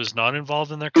wall. I was not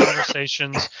involved in their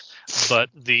conversations, but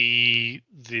the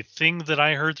thing that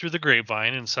I heard through the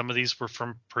grapevine, and some of these were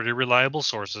from pretty reliable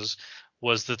sources,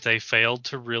 was that they failed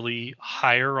to really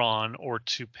hire on or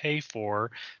to pay for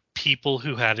people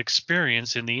who had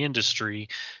experience in the industry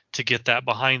to get that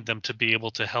behind them to be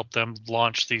able to help them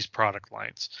launch these product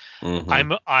lines.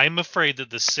 I'm afraid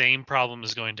that the same problem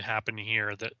is going to happen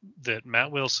here, that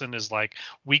Matt Wilson is like,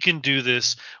 we can do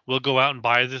this, we'll go out and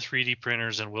buy the 3D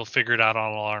printers and we'll figure it out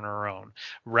all on our own,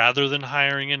 rather than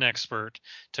hiring an expert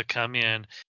to come in,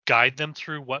 guide them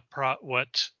through what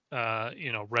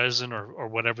resin or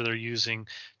whatever they're using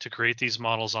to create these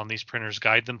models on these printers,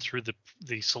 guide them through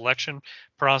the selection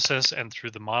process and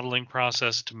through the modeling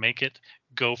process to make it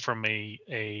go from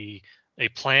a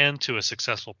plan to a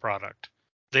successful product.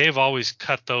 They have always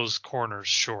cut those corners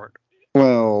short.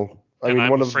 Well,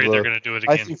 I'm afraid they're going to do it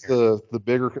again. I think the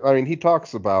bigger, he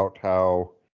talks about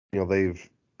how they've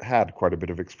had quite a bit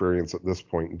of experience at this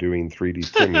point doing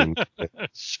 3D printing,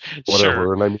 whatever.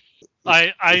 Sure. And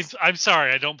I'm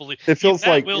sorry, I don't believe. It feels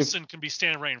like Wilson can be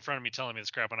standing right in front of me telling me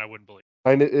this crap, and I wouldn't believe.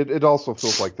 It also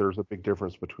feels like there's a big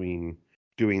difference between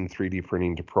doing 3D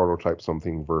printing to prototype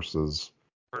something versus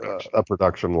a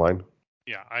production line.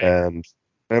 Yeah, and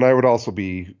I would also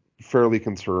be fairly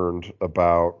concerned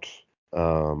about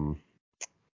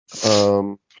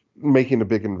making a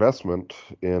big investment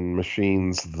in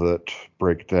machines that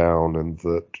break down and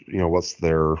that what's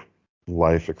their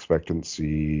life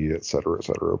expectancy, et cetera, et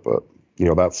cetera. But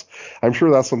I'm sure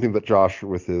that's something that Josh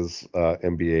with his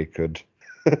MBA could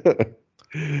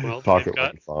talk at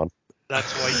length on.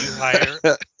 That's why you hire.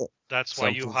 That's why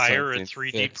you hire a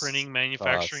 3D printing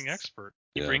manufacturing expert.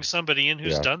 You bring somebody in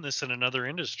who's done this in another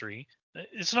industry.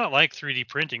 It's not like 3D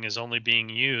printing is only being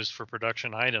used for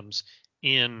production items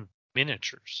in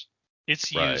miniatures.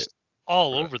 It's used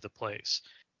all over the place.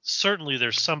 Certainly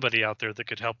there's somebody out there that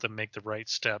could help them make the right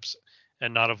steps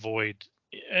and not avoid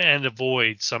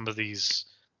some of these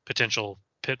potential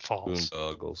pitfalls.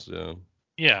 Boondoggles,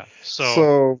 yeah.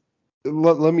 So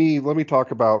let me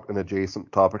talk about an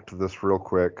adjacent topic to this real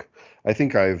quick. I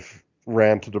think I've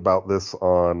ranted about this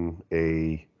on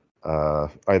a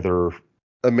either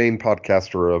a main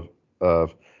podcast or a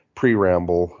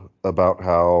pre-ramble about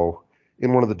how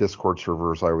in one of the Discord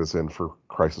servers I was in for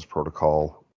Crisis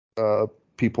Protocol,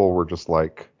 people were just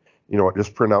like,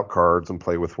 just print out cards and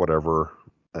play with whatever,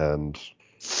 but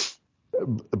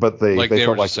they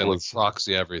felt like it was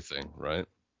proxy everything, right?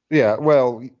 Yeah,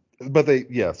 well, but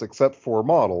except for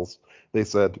models, they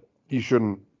said you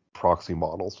shouldn't proxy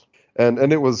models, and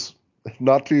it was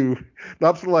not to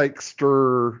like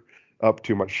stir up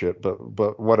too much shit,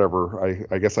 but whatever.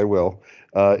 I guess I will.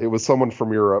 It was someone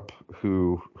from Europe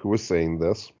who was saying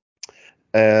this,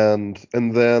 and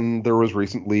then there was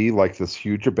recently like this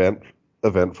huge event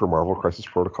for Marvel Crisis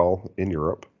Protocol in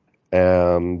Europe,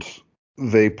 and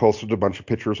they posted a bunch of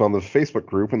pictures on the Facebook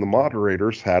group, and the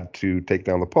moderators had to take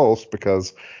down the post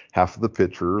because half of the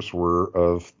pictures were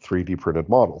of 3D printed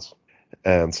models.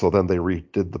 And so then they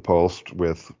redid the post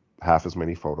with half as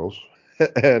many photos.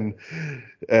 and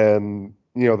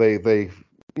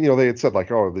they had said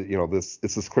like, oh, it's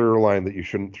this clear line that you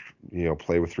shouldn't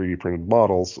play with 3D printed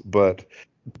models, but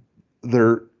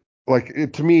they're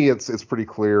like, to me it's pretty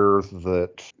clear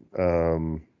that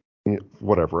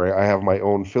whatever, I have my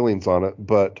own feelings on it,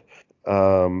 but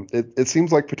it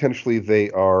seems like potentially they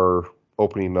are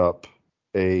opening up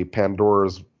a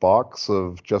Pandora's box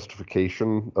of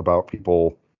justification about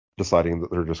people deciding that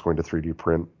they're just going to 3D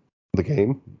print the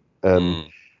game, and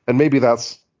maybe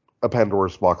that's a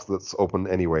Pandora's box that's open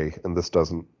anyway, and this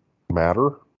doesn't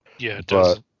matter. Yeah, it but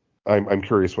doesn't. I'm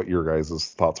curious what your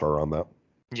guys' thoughts are on that.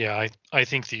 Yeah, I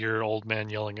think that you're an old man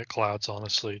yelling at clouds.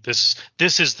 Honestly, this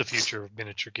is the future of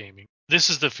miniature gaming. This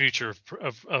is the future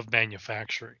of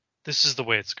manufacturing. This is the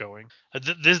way it's going.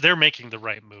 They're making the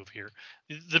right move here.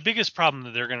 The biggest problem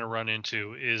that they're going to run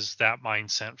into is that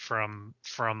mindset from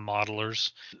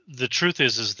modelers. The truth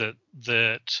is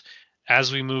that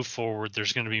as we move forward,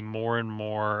 there's going to be more and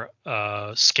more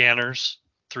scanners,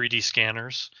 3D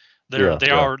scanners.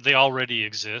 They already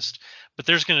exist, but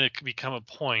there's going to become a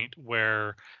point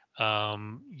where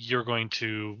you're going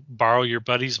to borrow your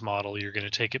buddy's model, you're going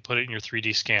to take it, put it in your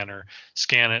 3D scanner,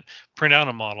 scan it, print out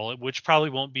a model, which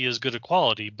probably won't be as good a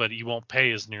quality, but you won't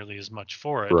pay as nearly as much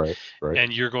for it. Right.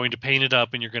 And you're going to paint it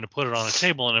up and you're going to put it on a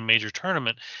table in a major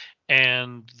tournament.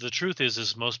 And the truth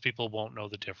is most people won't know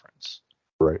the difference.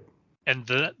 Right. And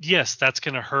yes, that's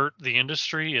going to hurt the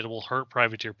industry. It will hurt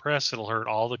Privateer Press. It'll hurt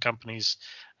all the companies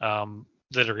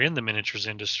that are in the miniatures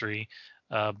industry.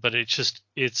 But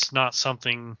it's not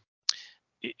something.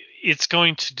 It's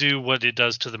going to do what it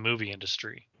does to the movie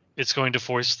industry. It's going to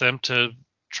force them to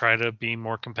try to be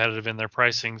more competitive in their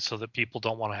pricing so that people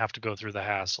don't want to have to go through the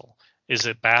hassle. Is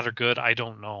it bad or good? I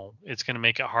don't know. It's going to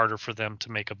make it harder for them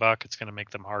to make a buck. It's going to make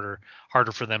them harder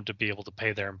for them to be able to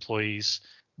pay their employees.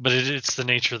 But it's the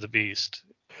nature of the beast.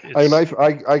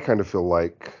 I kind of feel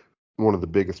like one of the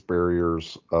biggest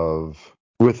barriers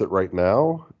with it right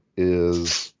now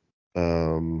is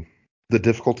the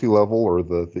difficulty level or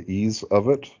the ease of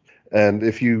it. And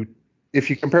if you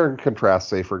compare and contrast,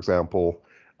 say for example,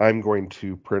 I'm going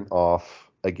to print off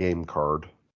a game card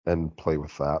and play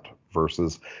with that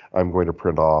versus I'm going to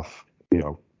print off,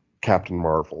 Captain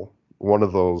Marvel. One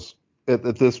of those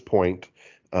at this point,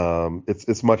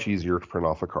 it's much easier to print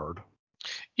off a card.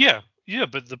 Yeah,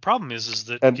 but the problem is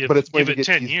that but it's going give to it get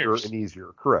 10 easier years and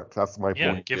easier. Correct. That's my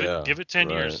point. Give it 10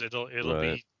 years. It'll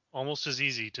right. be almost as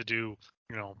easy to do,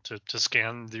 to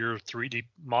scan your 3D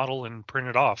model and print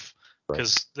it off,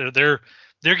 because they're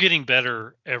getting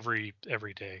better every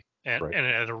day and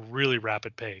at a really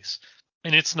rapid pace.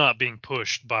 And it's not being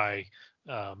pushed by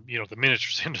the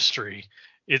miniatures industry.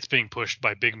 It's being pushed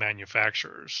by big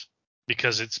manufacturers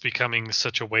because it's becoming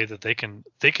such a way that they can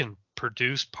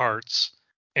produce parts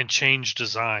and change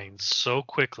designs so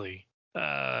quickly.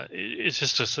 It's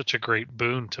just such a great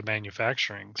boon to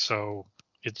manufacturing. So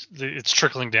it's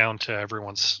trickling down to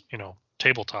everyone's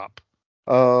tabletop.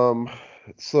 So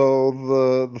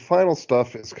the final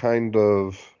stuff is kind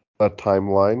of a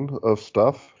timeline of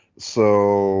stuff.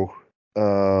 So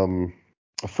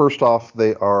first off,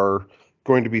 they are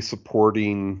going to be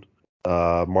supporting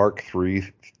Mark III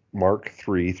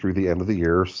through the end of the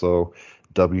year. So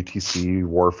WTC,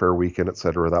 Warfare Weekend,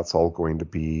 etc. That's all going to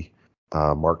be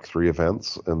Mark III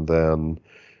events, and then.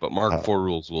 But Mark IV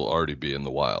rules will already be in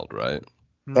the wild, right?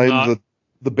 The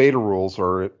beta rules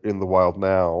are in the wild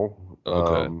now.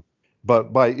 Okay.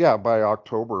 But by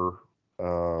October,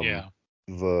 we'll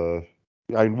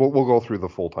go through the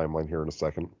full timeline here in a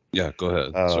second. Yeah, go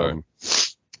ahead. Sorry.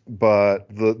 But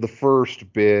the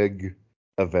first big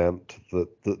event that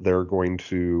they're going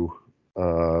to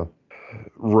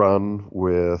run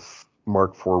with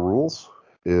Mark IV rules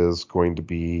is going to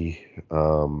be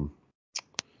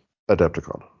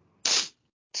Adepticon.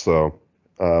 So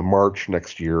March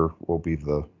next year will be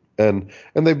and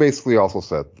they basically also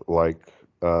said like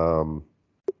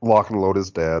Lock and Load is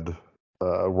dead.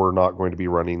 We're not going to be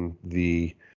running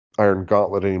the Iron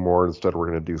Gauntlet anymore. Instead, we're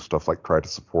going to do stuff like try to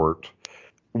support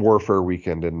Warfare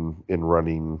Weekend in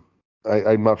running.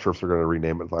 I'm not sure if they're going to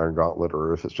rename it the Iron Gauntlet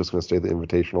or if it's just going to stay the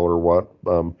Invitational or what.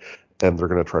 And they're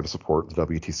going to try to support the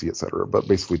WTC, etc. But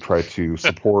basically try to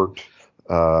support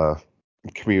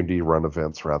community-run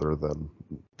events rather than.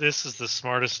 This is the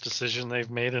smartest decision they've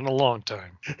made in a long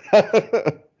time.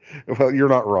 Well, you're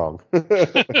not wrong.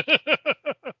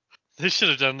 They should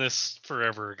have done this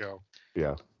forever ago.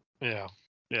 Yeah. Yeah.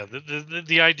 Yeah,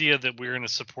 the idea that we're going to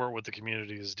support what the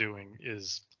community is doing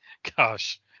is,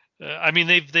 gosh, I mean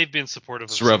they've been supportive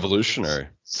It's of revolutionary.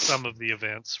 some of the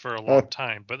events for a long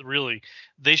time, but really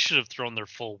they should have thrown their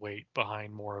full weight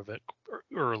behind more of it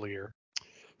earlier.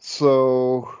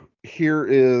 So here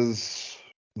is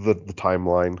the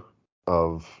timeline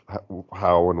of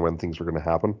how and when things are going to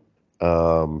happen.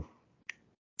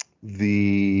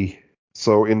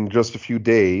 So in just a few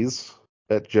days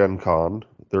at Gen Con,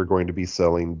 they're going to be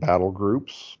selling battle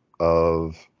groups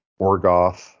of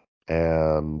Orgoth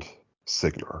and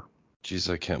Signar.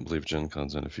 Jeez, I can't believe Gen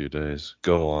Con's in a few days.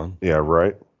 Go on. Yeah,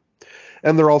 right.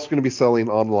 And they're also going to be selling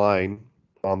online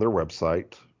on their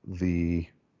website the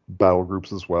battle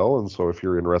groups as well. And so if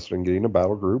you're interested in getting a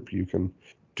battle group, you can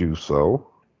do so.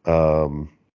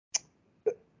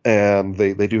 And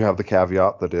they do have the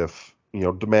caveat that if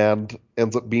demand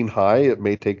ends up being high, it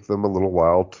may take them a little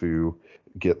while to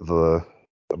get the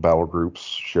battle groups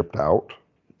shipped out.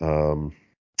 And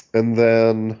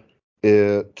then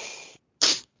it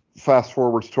fast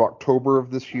forwards to October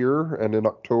of this year, and in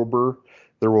October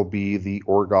there will be the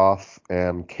Orgoth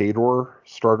and Khador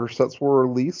starter sets will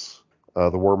release.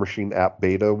 The War Machine app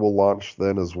beta will launch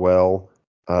then as well.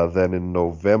 Then in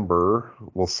November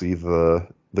we'll see the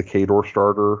Khador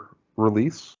starter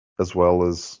release, as well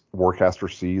as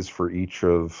Warcaster Cs for each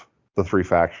of the three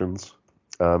factions.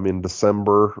 In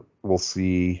December we'll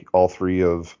see all three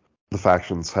of the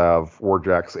factions have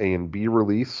Warjacks A and B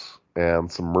release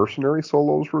and some mercenary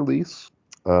solos release.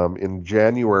 In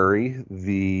January,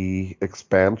 the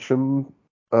expansion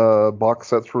box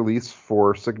sets release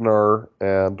for Signar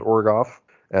and Orgoth,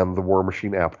 and the War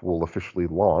Machine app will officially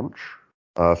launch.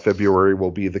 February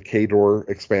will be the Khador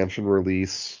expansion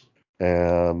release,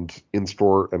 and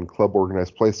in-store and club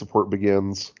organized play support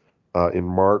begins. In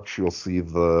March, you'll see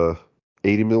the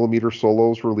 80mm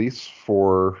solos release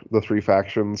for the three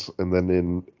factions, and then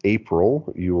in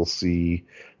April, you will see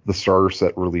the starter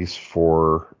set release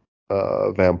for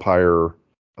Vampire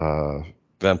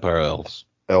Elves.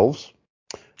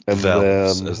 And Velves,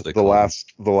 then as they the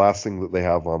call last thing that they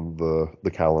have on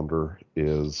the calendar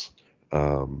is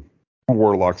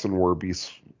Warlocks and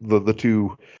Warbeasts. The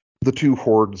two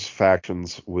Hordes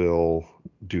factions will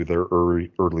do their early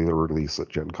release at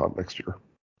Gen Con next year.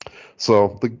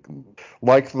 So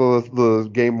the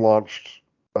game launched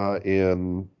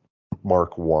in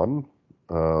Mark 1,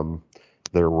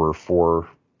 there were 4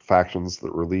 factions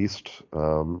that released.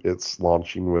 It's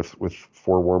launching with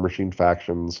 4 War Machine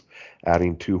factions,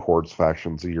 adding 2 Hordes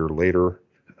factions a year later.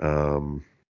 And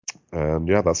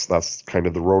yeah, that's kind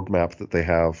of the roadmap that they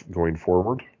have going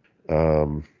forward.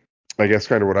 I guess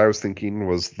kind of what I was thinking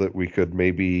was that we could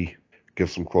maybe give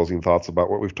some closing thoughts about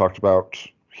what we've talked about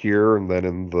here, and then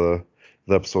in the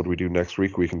episode we do next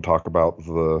week, we can talk about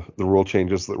the rule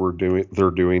changes that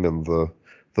they're doing, and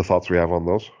the thoughts we have on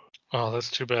those. Oh,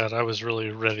 that's too bad. I was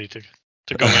really ready to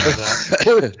go into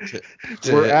that.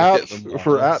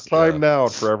 We're at time now,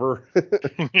 Trevor.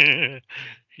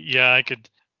 Yeah, I could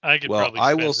Well, probably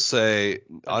I spend will say,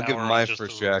 I'll give hour on my just the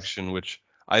first rules. reaction, which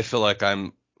I feel like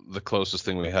I'm the closest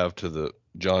thing we have to the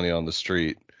Johnny on the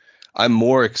street. I'm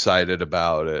more excited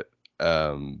about it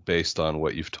based on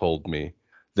what you've told me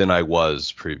than I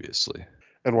was previously.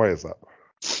 And why is that?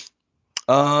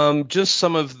 Just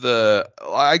some of the,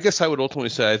 I guess I would ultimately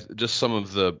say just some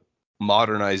of the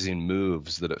modernizing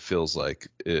moves that it feels like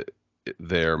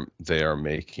they are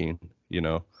making,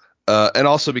 and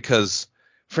also because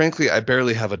frankly, I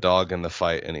barely have a dog in the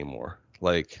fight anymore.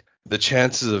 Like the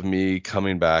chances of me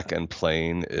coming back and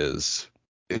playing it's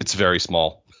very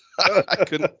small. I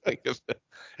couldn't think of it.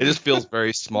 It just feels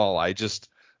very small.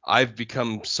 I've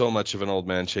become so much of an old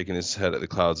man shaking his head at the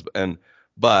clouds,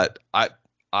 but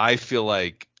I feel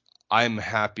like I'm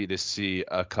happy to see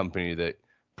a company that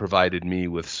provided me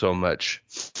with so much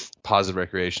positive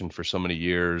recreation for so many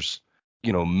years,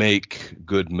 make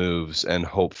good moves and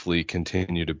hopefully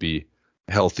continue to be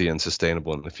healthy and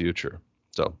sustainable in the future.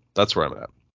 So that's where I'm at.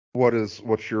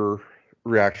 What's your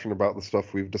reaction about the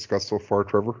stuff we've discussed so far,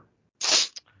 Trevor?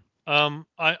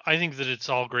 I think that it's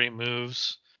all great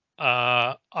moves.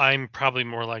 I'm probably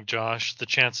more like Josh. The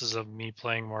chances of me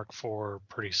playing Mark IV are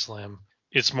pretty slim.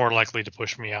 It's more likely to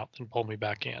push me out than pull me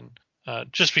back in.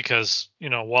 Just because,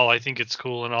 while I think it's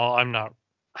cool and all, I'm not.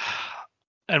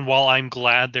 And while I'm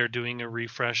glad they're doing a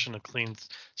refresh and a clean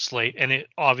slate, and it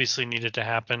obviously needed to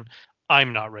happen,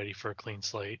 I'm not ready for a clean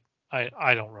slate.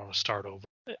 I don't want to start over.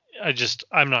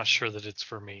 I'm not sure that it's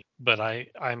for me, but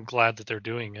I'm glad that they're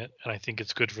doing it, and I think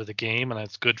it's good for the game, and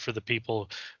it's good for the people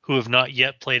who have not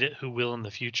yet played it, who will in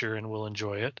the future and will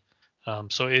enjoy it.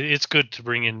 So it's good to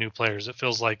bring in new players. It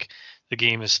feels like the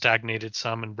game has stagnated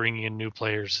some, and bringing in new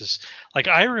players is like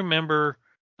I remember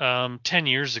 10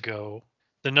 years ago,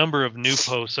 the number of new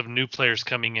posts of new players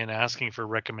coming in asking for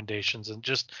recommendations, and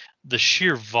just the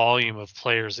sheer volume of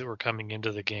players that were coming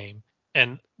into the game.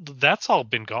 And that's all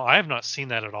been gone. I have not seen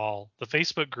that at all. The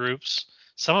Facebook groups,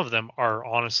 some of them are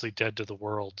honestly dead to the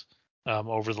world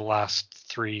over the last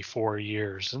 3-4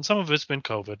 years, and some of it's been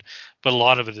COVID, but a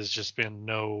lot of it has just been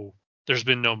there's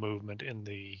been no movement in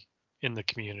the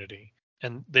community,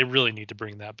 and they really need to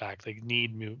bring that back. They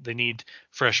need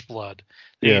fresh blood.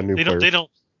 Yeah, new players.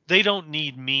 They don't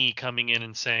need me coming in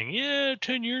and saying, yeah,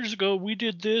 10 years ago we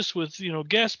did this with,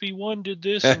 Gatsby 1 did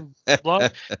this and blah.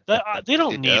 They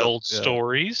don't need old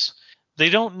stories. They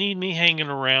don't need me hanging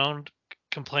around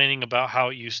complaining about how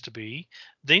it used to be.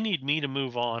 They need me to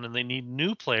move on, and they need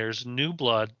new players, new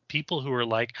blood, people who are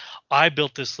like, I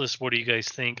built this list. What do you guys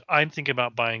think? I'm thinking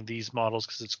about buying these models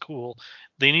because it's cool.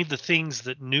 They need the things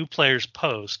that new players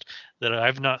post that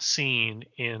I've not seen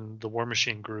in the War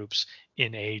Machine groups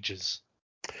in ages.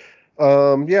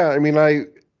 Yeah, I mean, I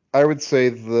would say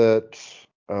that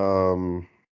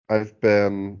I've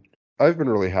been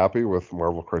really happy with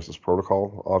Marvel Crisis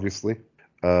Protocol, obviously,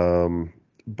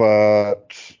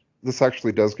 but this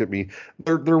actually does get me.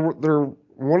 They're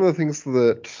one of the things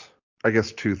that I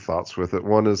guess two thoughts with it.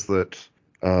 One is that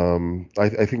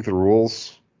I think the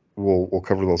rules we'll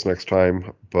cover those next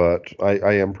time, but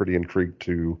I am pretty intrigued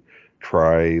to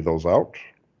try those out.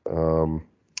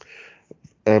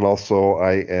 And also,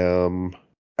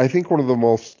 I think one of the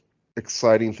most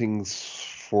exciting things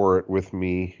for it with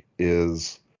me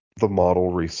is the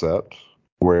model reset,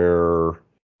 where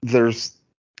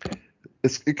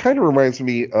it kind of reminds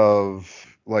me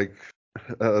of, like,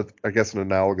 I guess an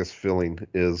analogous feeling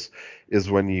is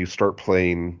when you start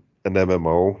playing an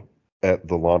MMO at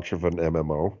the launch of an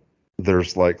MMO.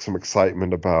 There's like some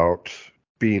excitement about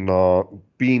being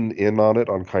in on it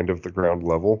on kind of the ground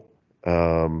level.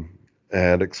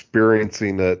 And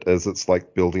experiencing it as it's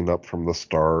like building up from the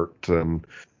start, and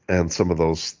some of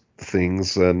those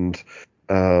things, and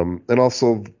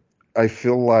also I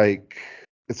feel like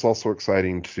it's also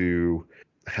exciting to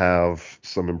have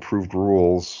some improved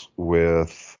rules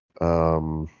with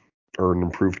or an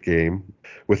improved game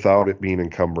without it being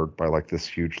encumbered by like this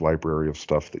huge library of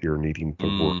stuff that you're needing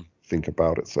to think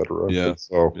about, etc. Yeah. And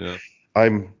so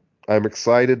I'm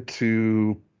excited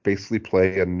to basically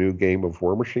play a new game of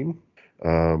War Machine.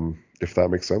 If that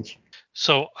makes sense.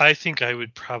 So I think I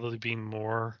would probably be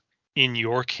more in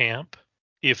your camp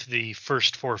if the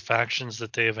first 4 factions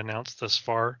that they have announced thus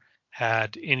far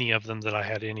had any of them that I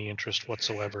had any interest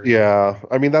whatsoever in. Yeah,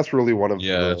 I mean, that's really one of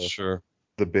the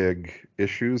big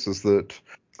issues, is that,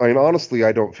 I mean, honestly,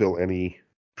 I don't feel any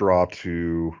draw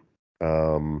to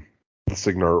the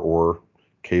Cygnar or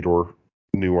Khador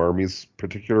new armies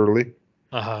particularly.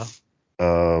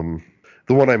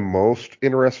 The one I'm most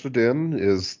interested in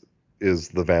is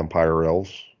the Vampire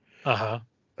Elves.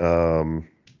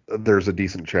 There's a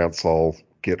decent chance I'll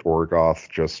get Orgoth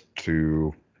just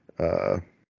to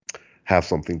have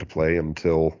something to play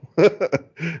until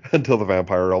the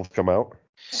Vampire Elves come out.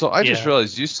 So I just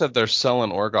realized you said they're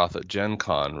selling Orgoth at Gen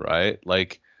Con, right?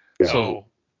 Like, so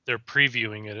they're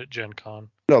previewing it at Gen Con.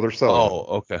 No, they're selling it.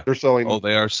 Oh, okay. They're selling. Oh,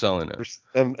 they are selling it.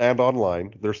 And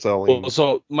online, they're selling. Well,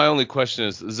 so my only question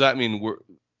is, does that mean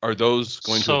are those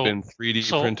going to have been 3D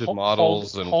printed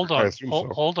models? Hold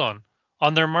on.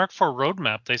 On their Mark IV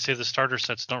roadmap, they say the starter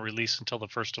sets don't release until the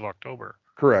 1st of October.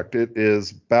 Correct. It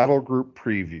is battle group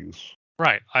previews.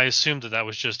 Right. I assumed that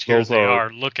was just here they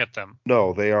are. Look at them.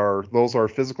 No, those are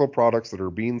physical products that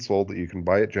are being sold that you can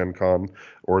buy at Gen Con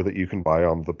or that you can buy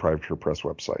on the Privateer Press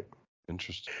website.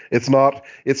 Interesting. It's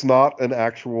not an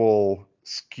actual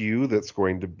SKU that's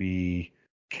going to be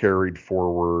carried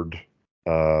forward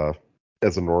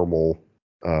as a normal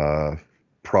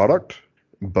product,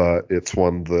 but it's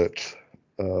one that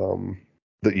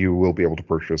that you will be able to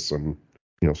purchase and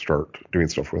start doing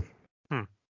stuff with.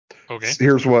 Okay.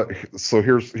 Here's what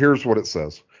it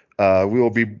says. We will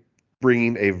be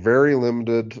bringing a very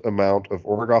limited amount of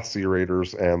Orgoth Sea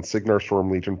Raiders and Cygnar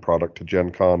Storm Legion product to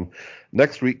Gen Con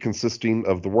next week, consisting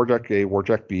of the Warjack A,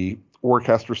 Warjack B,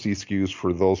 Warcaster C SKUs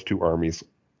for those 2 armies.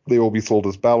 They will be sold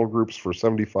as battle groups for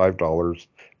 $75.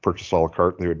 Purchased a la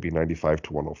carte, they would be $95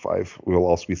 to $105. We will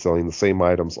also be selling the same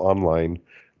items online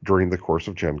during the course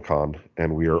of Gen Con,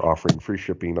 and we are offering free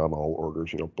shipping on all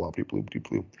orders, blah, blah, blah, blah,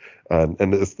 blah.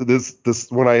 And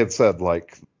this, when I had said,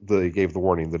 like, they gave the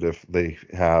warning that if they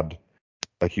had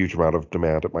a huge amount of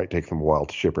demand, it might take them a while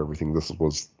to ship everything. This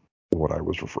was what I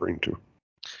was referring to.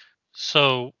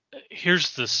 So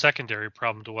here's the secondary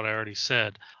problem to what I already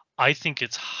said. I think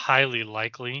it's highly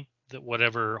likely that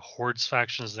whatever Hordes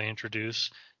factions they introduce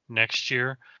next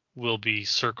year will be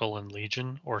Circle and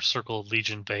Legion or Circle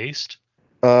Legion based.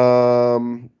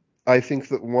 I think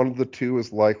that one of the two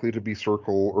is likely to be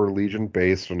Circle or Legion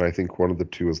based, and I think one of the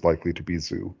two is likely to be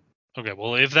Zoo. Okay,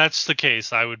 well, if that's the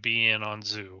case, I would be in on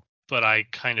Zoo, but I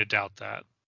kind of doubt that.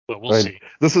 But we'll And see.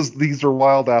 these are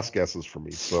wild ass guesses for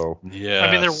me. So Yeah.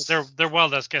 I mean, they're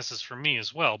wild ass guesses for me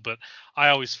as well, but I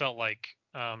always felt like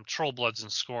Trollbloods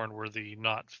and Scorn were the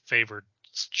not favored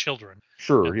children.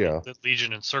 sure, And yeah, that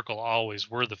Legion and Circle always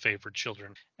were the favored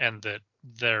children, and that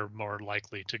they're more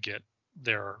likely to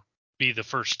be the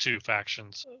first two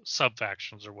factions, sub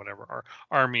factions or whatever, or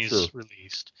armies Sure.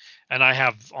 released. And I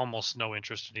have almost no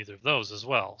interest in either of those as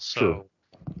well. So Sure.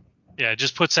 yeah, it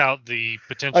just puts out the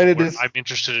potential And it where is I'm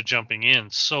interested in jumping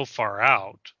in so far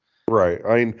out. right.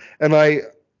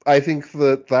 I think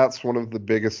that that's one of the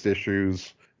biggest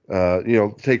issues.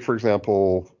 Take for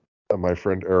example my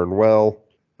friend Aaron Well.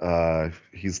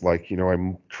 He's like,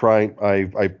 I'm trying.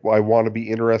 I want to be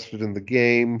interested in the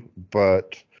game,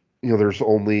 but there's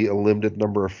only a limited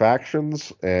number of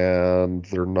factions, and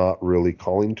they're not really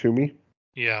calling to me.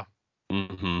 Yeah.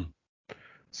 Mm-hmm.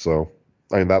 So,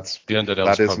 the undead that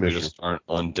elves is an probably issue. just aren't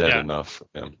undead Yeah. enough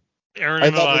for him. Aaron I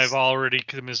and thought I this- have already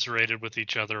commiserated with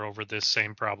each other over this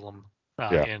same problem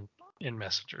Yeah. in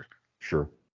Messenger. Sure.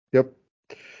 Yep.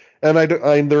 And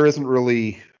there isn't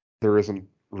really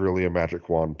a magic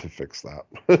wand to fix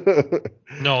that.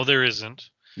 No, there isn't.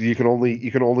 You can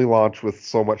only launch with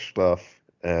so much stuff,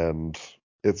 and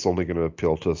it's only going to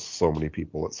appeal to so many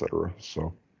people, etc.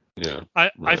 So Yeah. I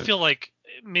Right. feel like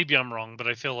maybe I'm wrong, but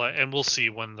I feel like, and we'll see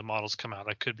when the models come out.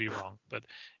 I could be wrong, but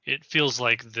it feels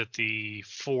like that the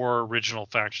 4 original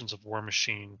factions of War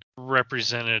Machine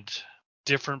represented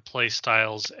different play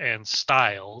styles and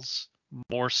styles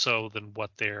more so than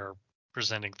what they're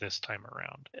presenting this time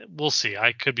around. We'll see.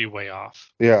 I could be way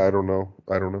off. yeah, I don't know.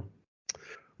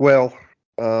 Well,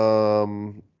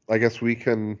 I guess we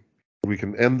can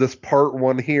end this part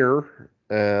 1 here,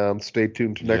 and stay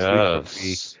tuned to next week when we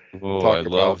Yes. Oh, talk I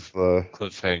about love the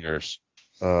cliffhangers.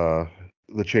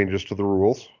 changes to the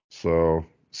rules. So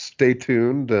stay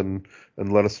tuned and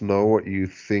let us know what you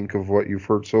think of what you've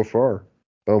heard so far.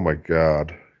 Oh my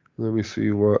God. Let me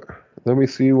see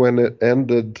when it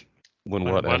ended. When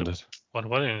Wait, what what? ended?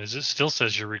 What is it? Still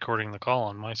says you're recording the call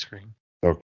on my screen.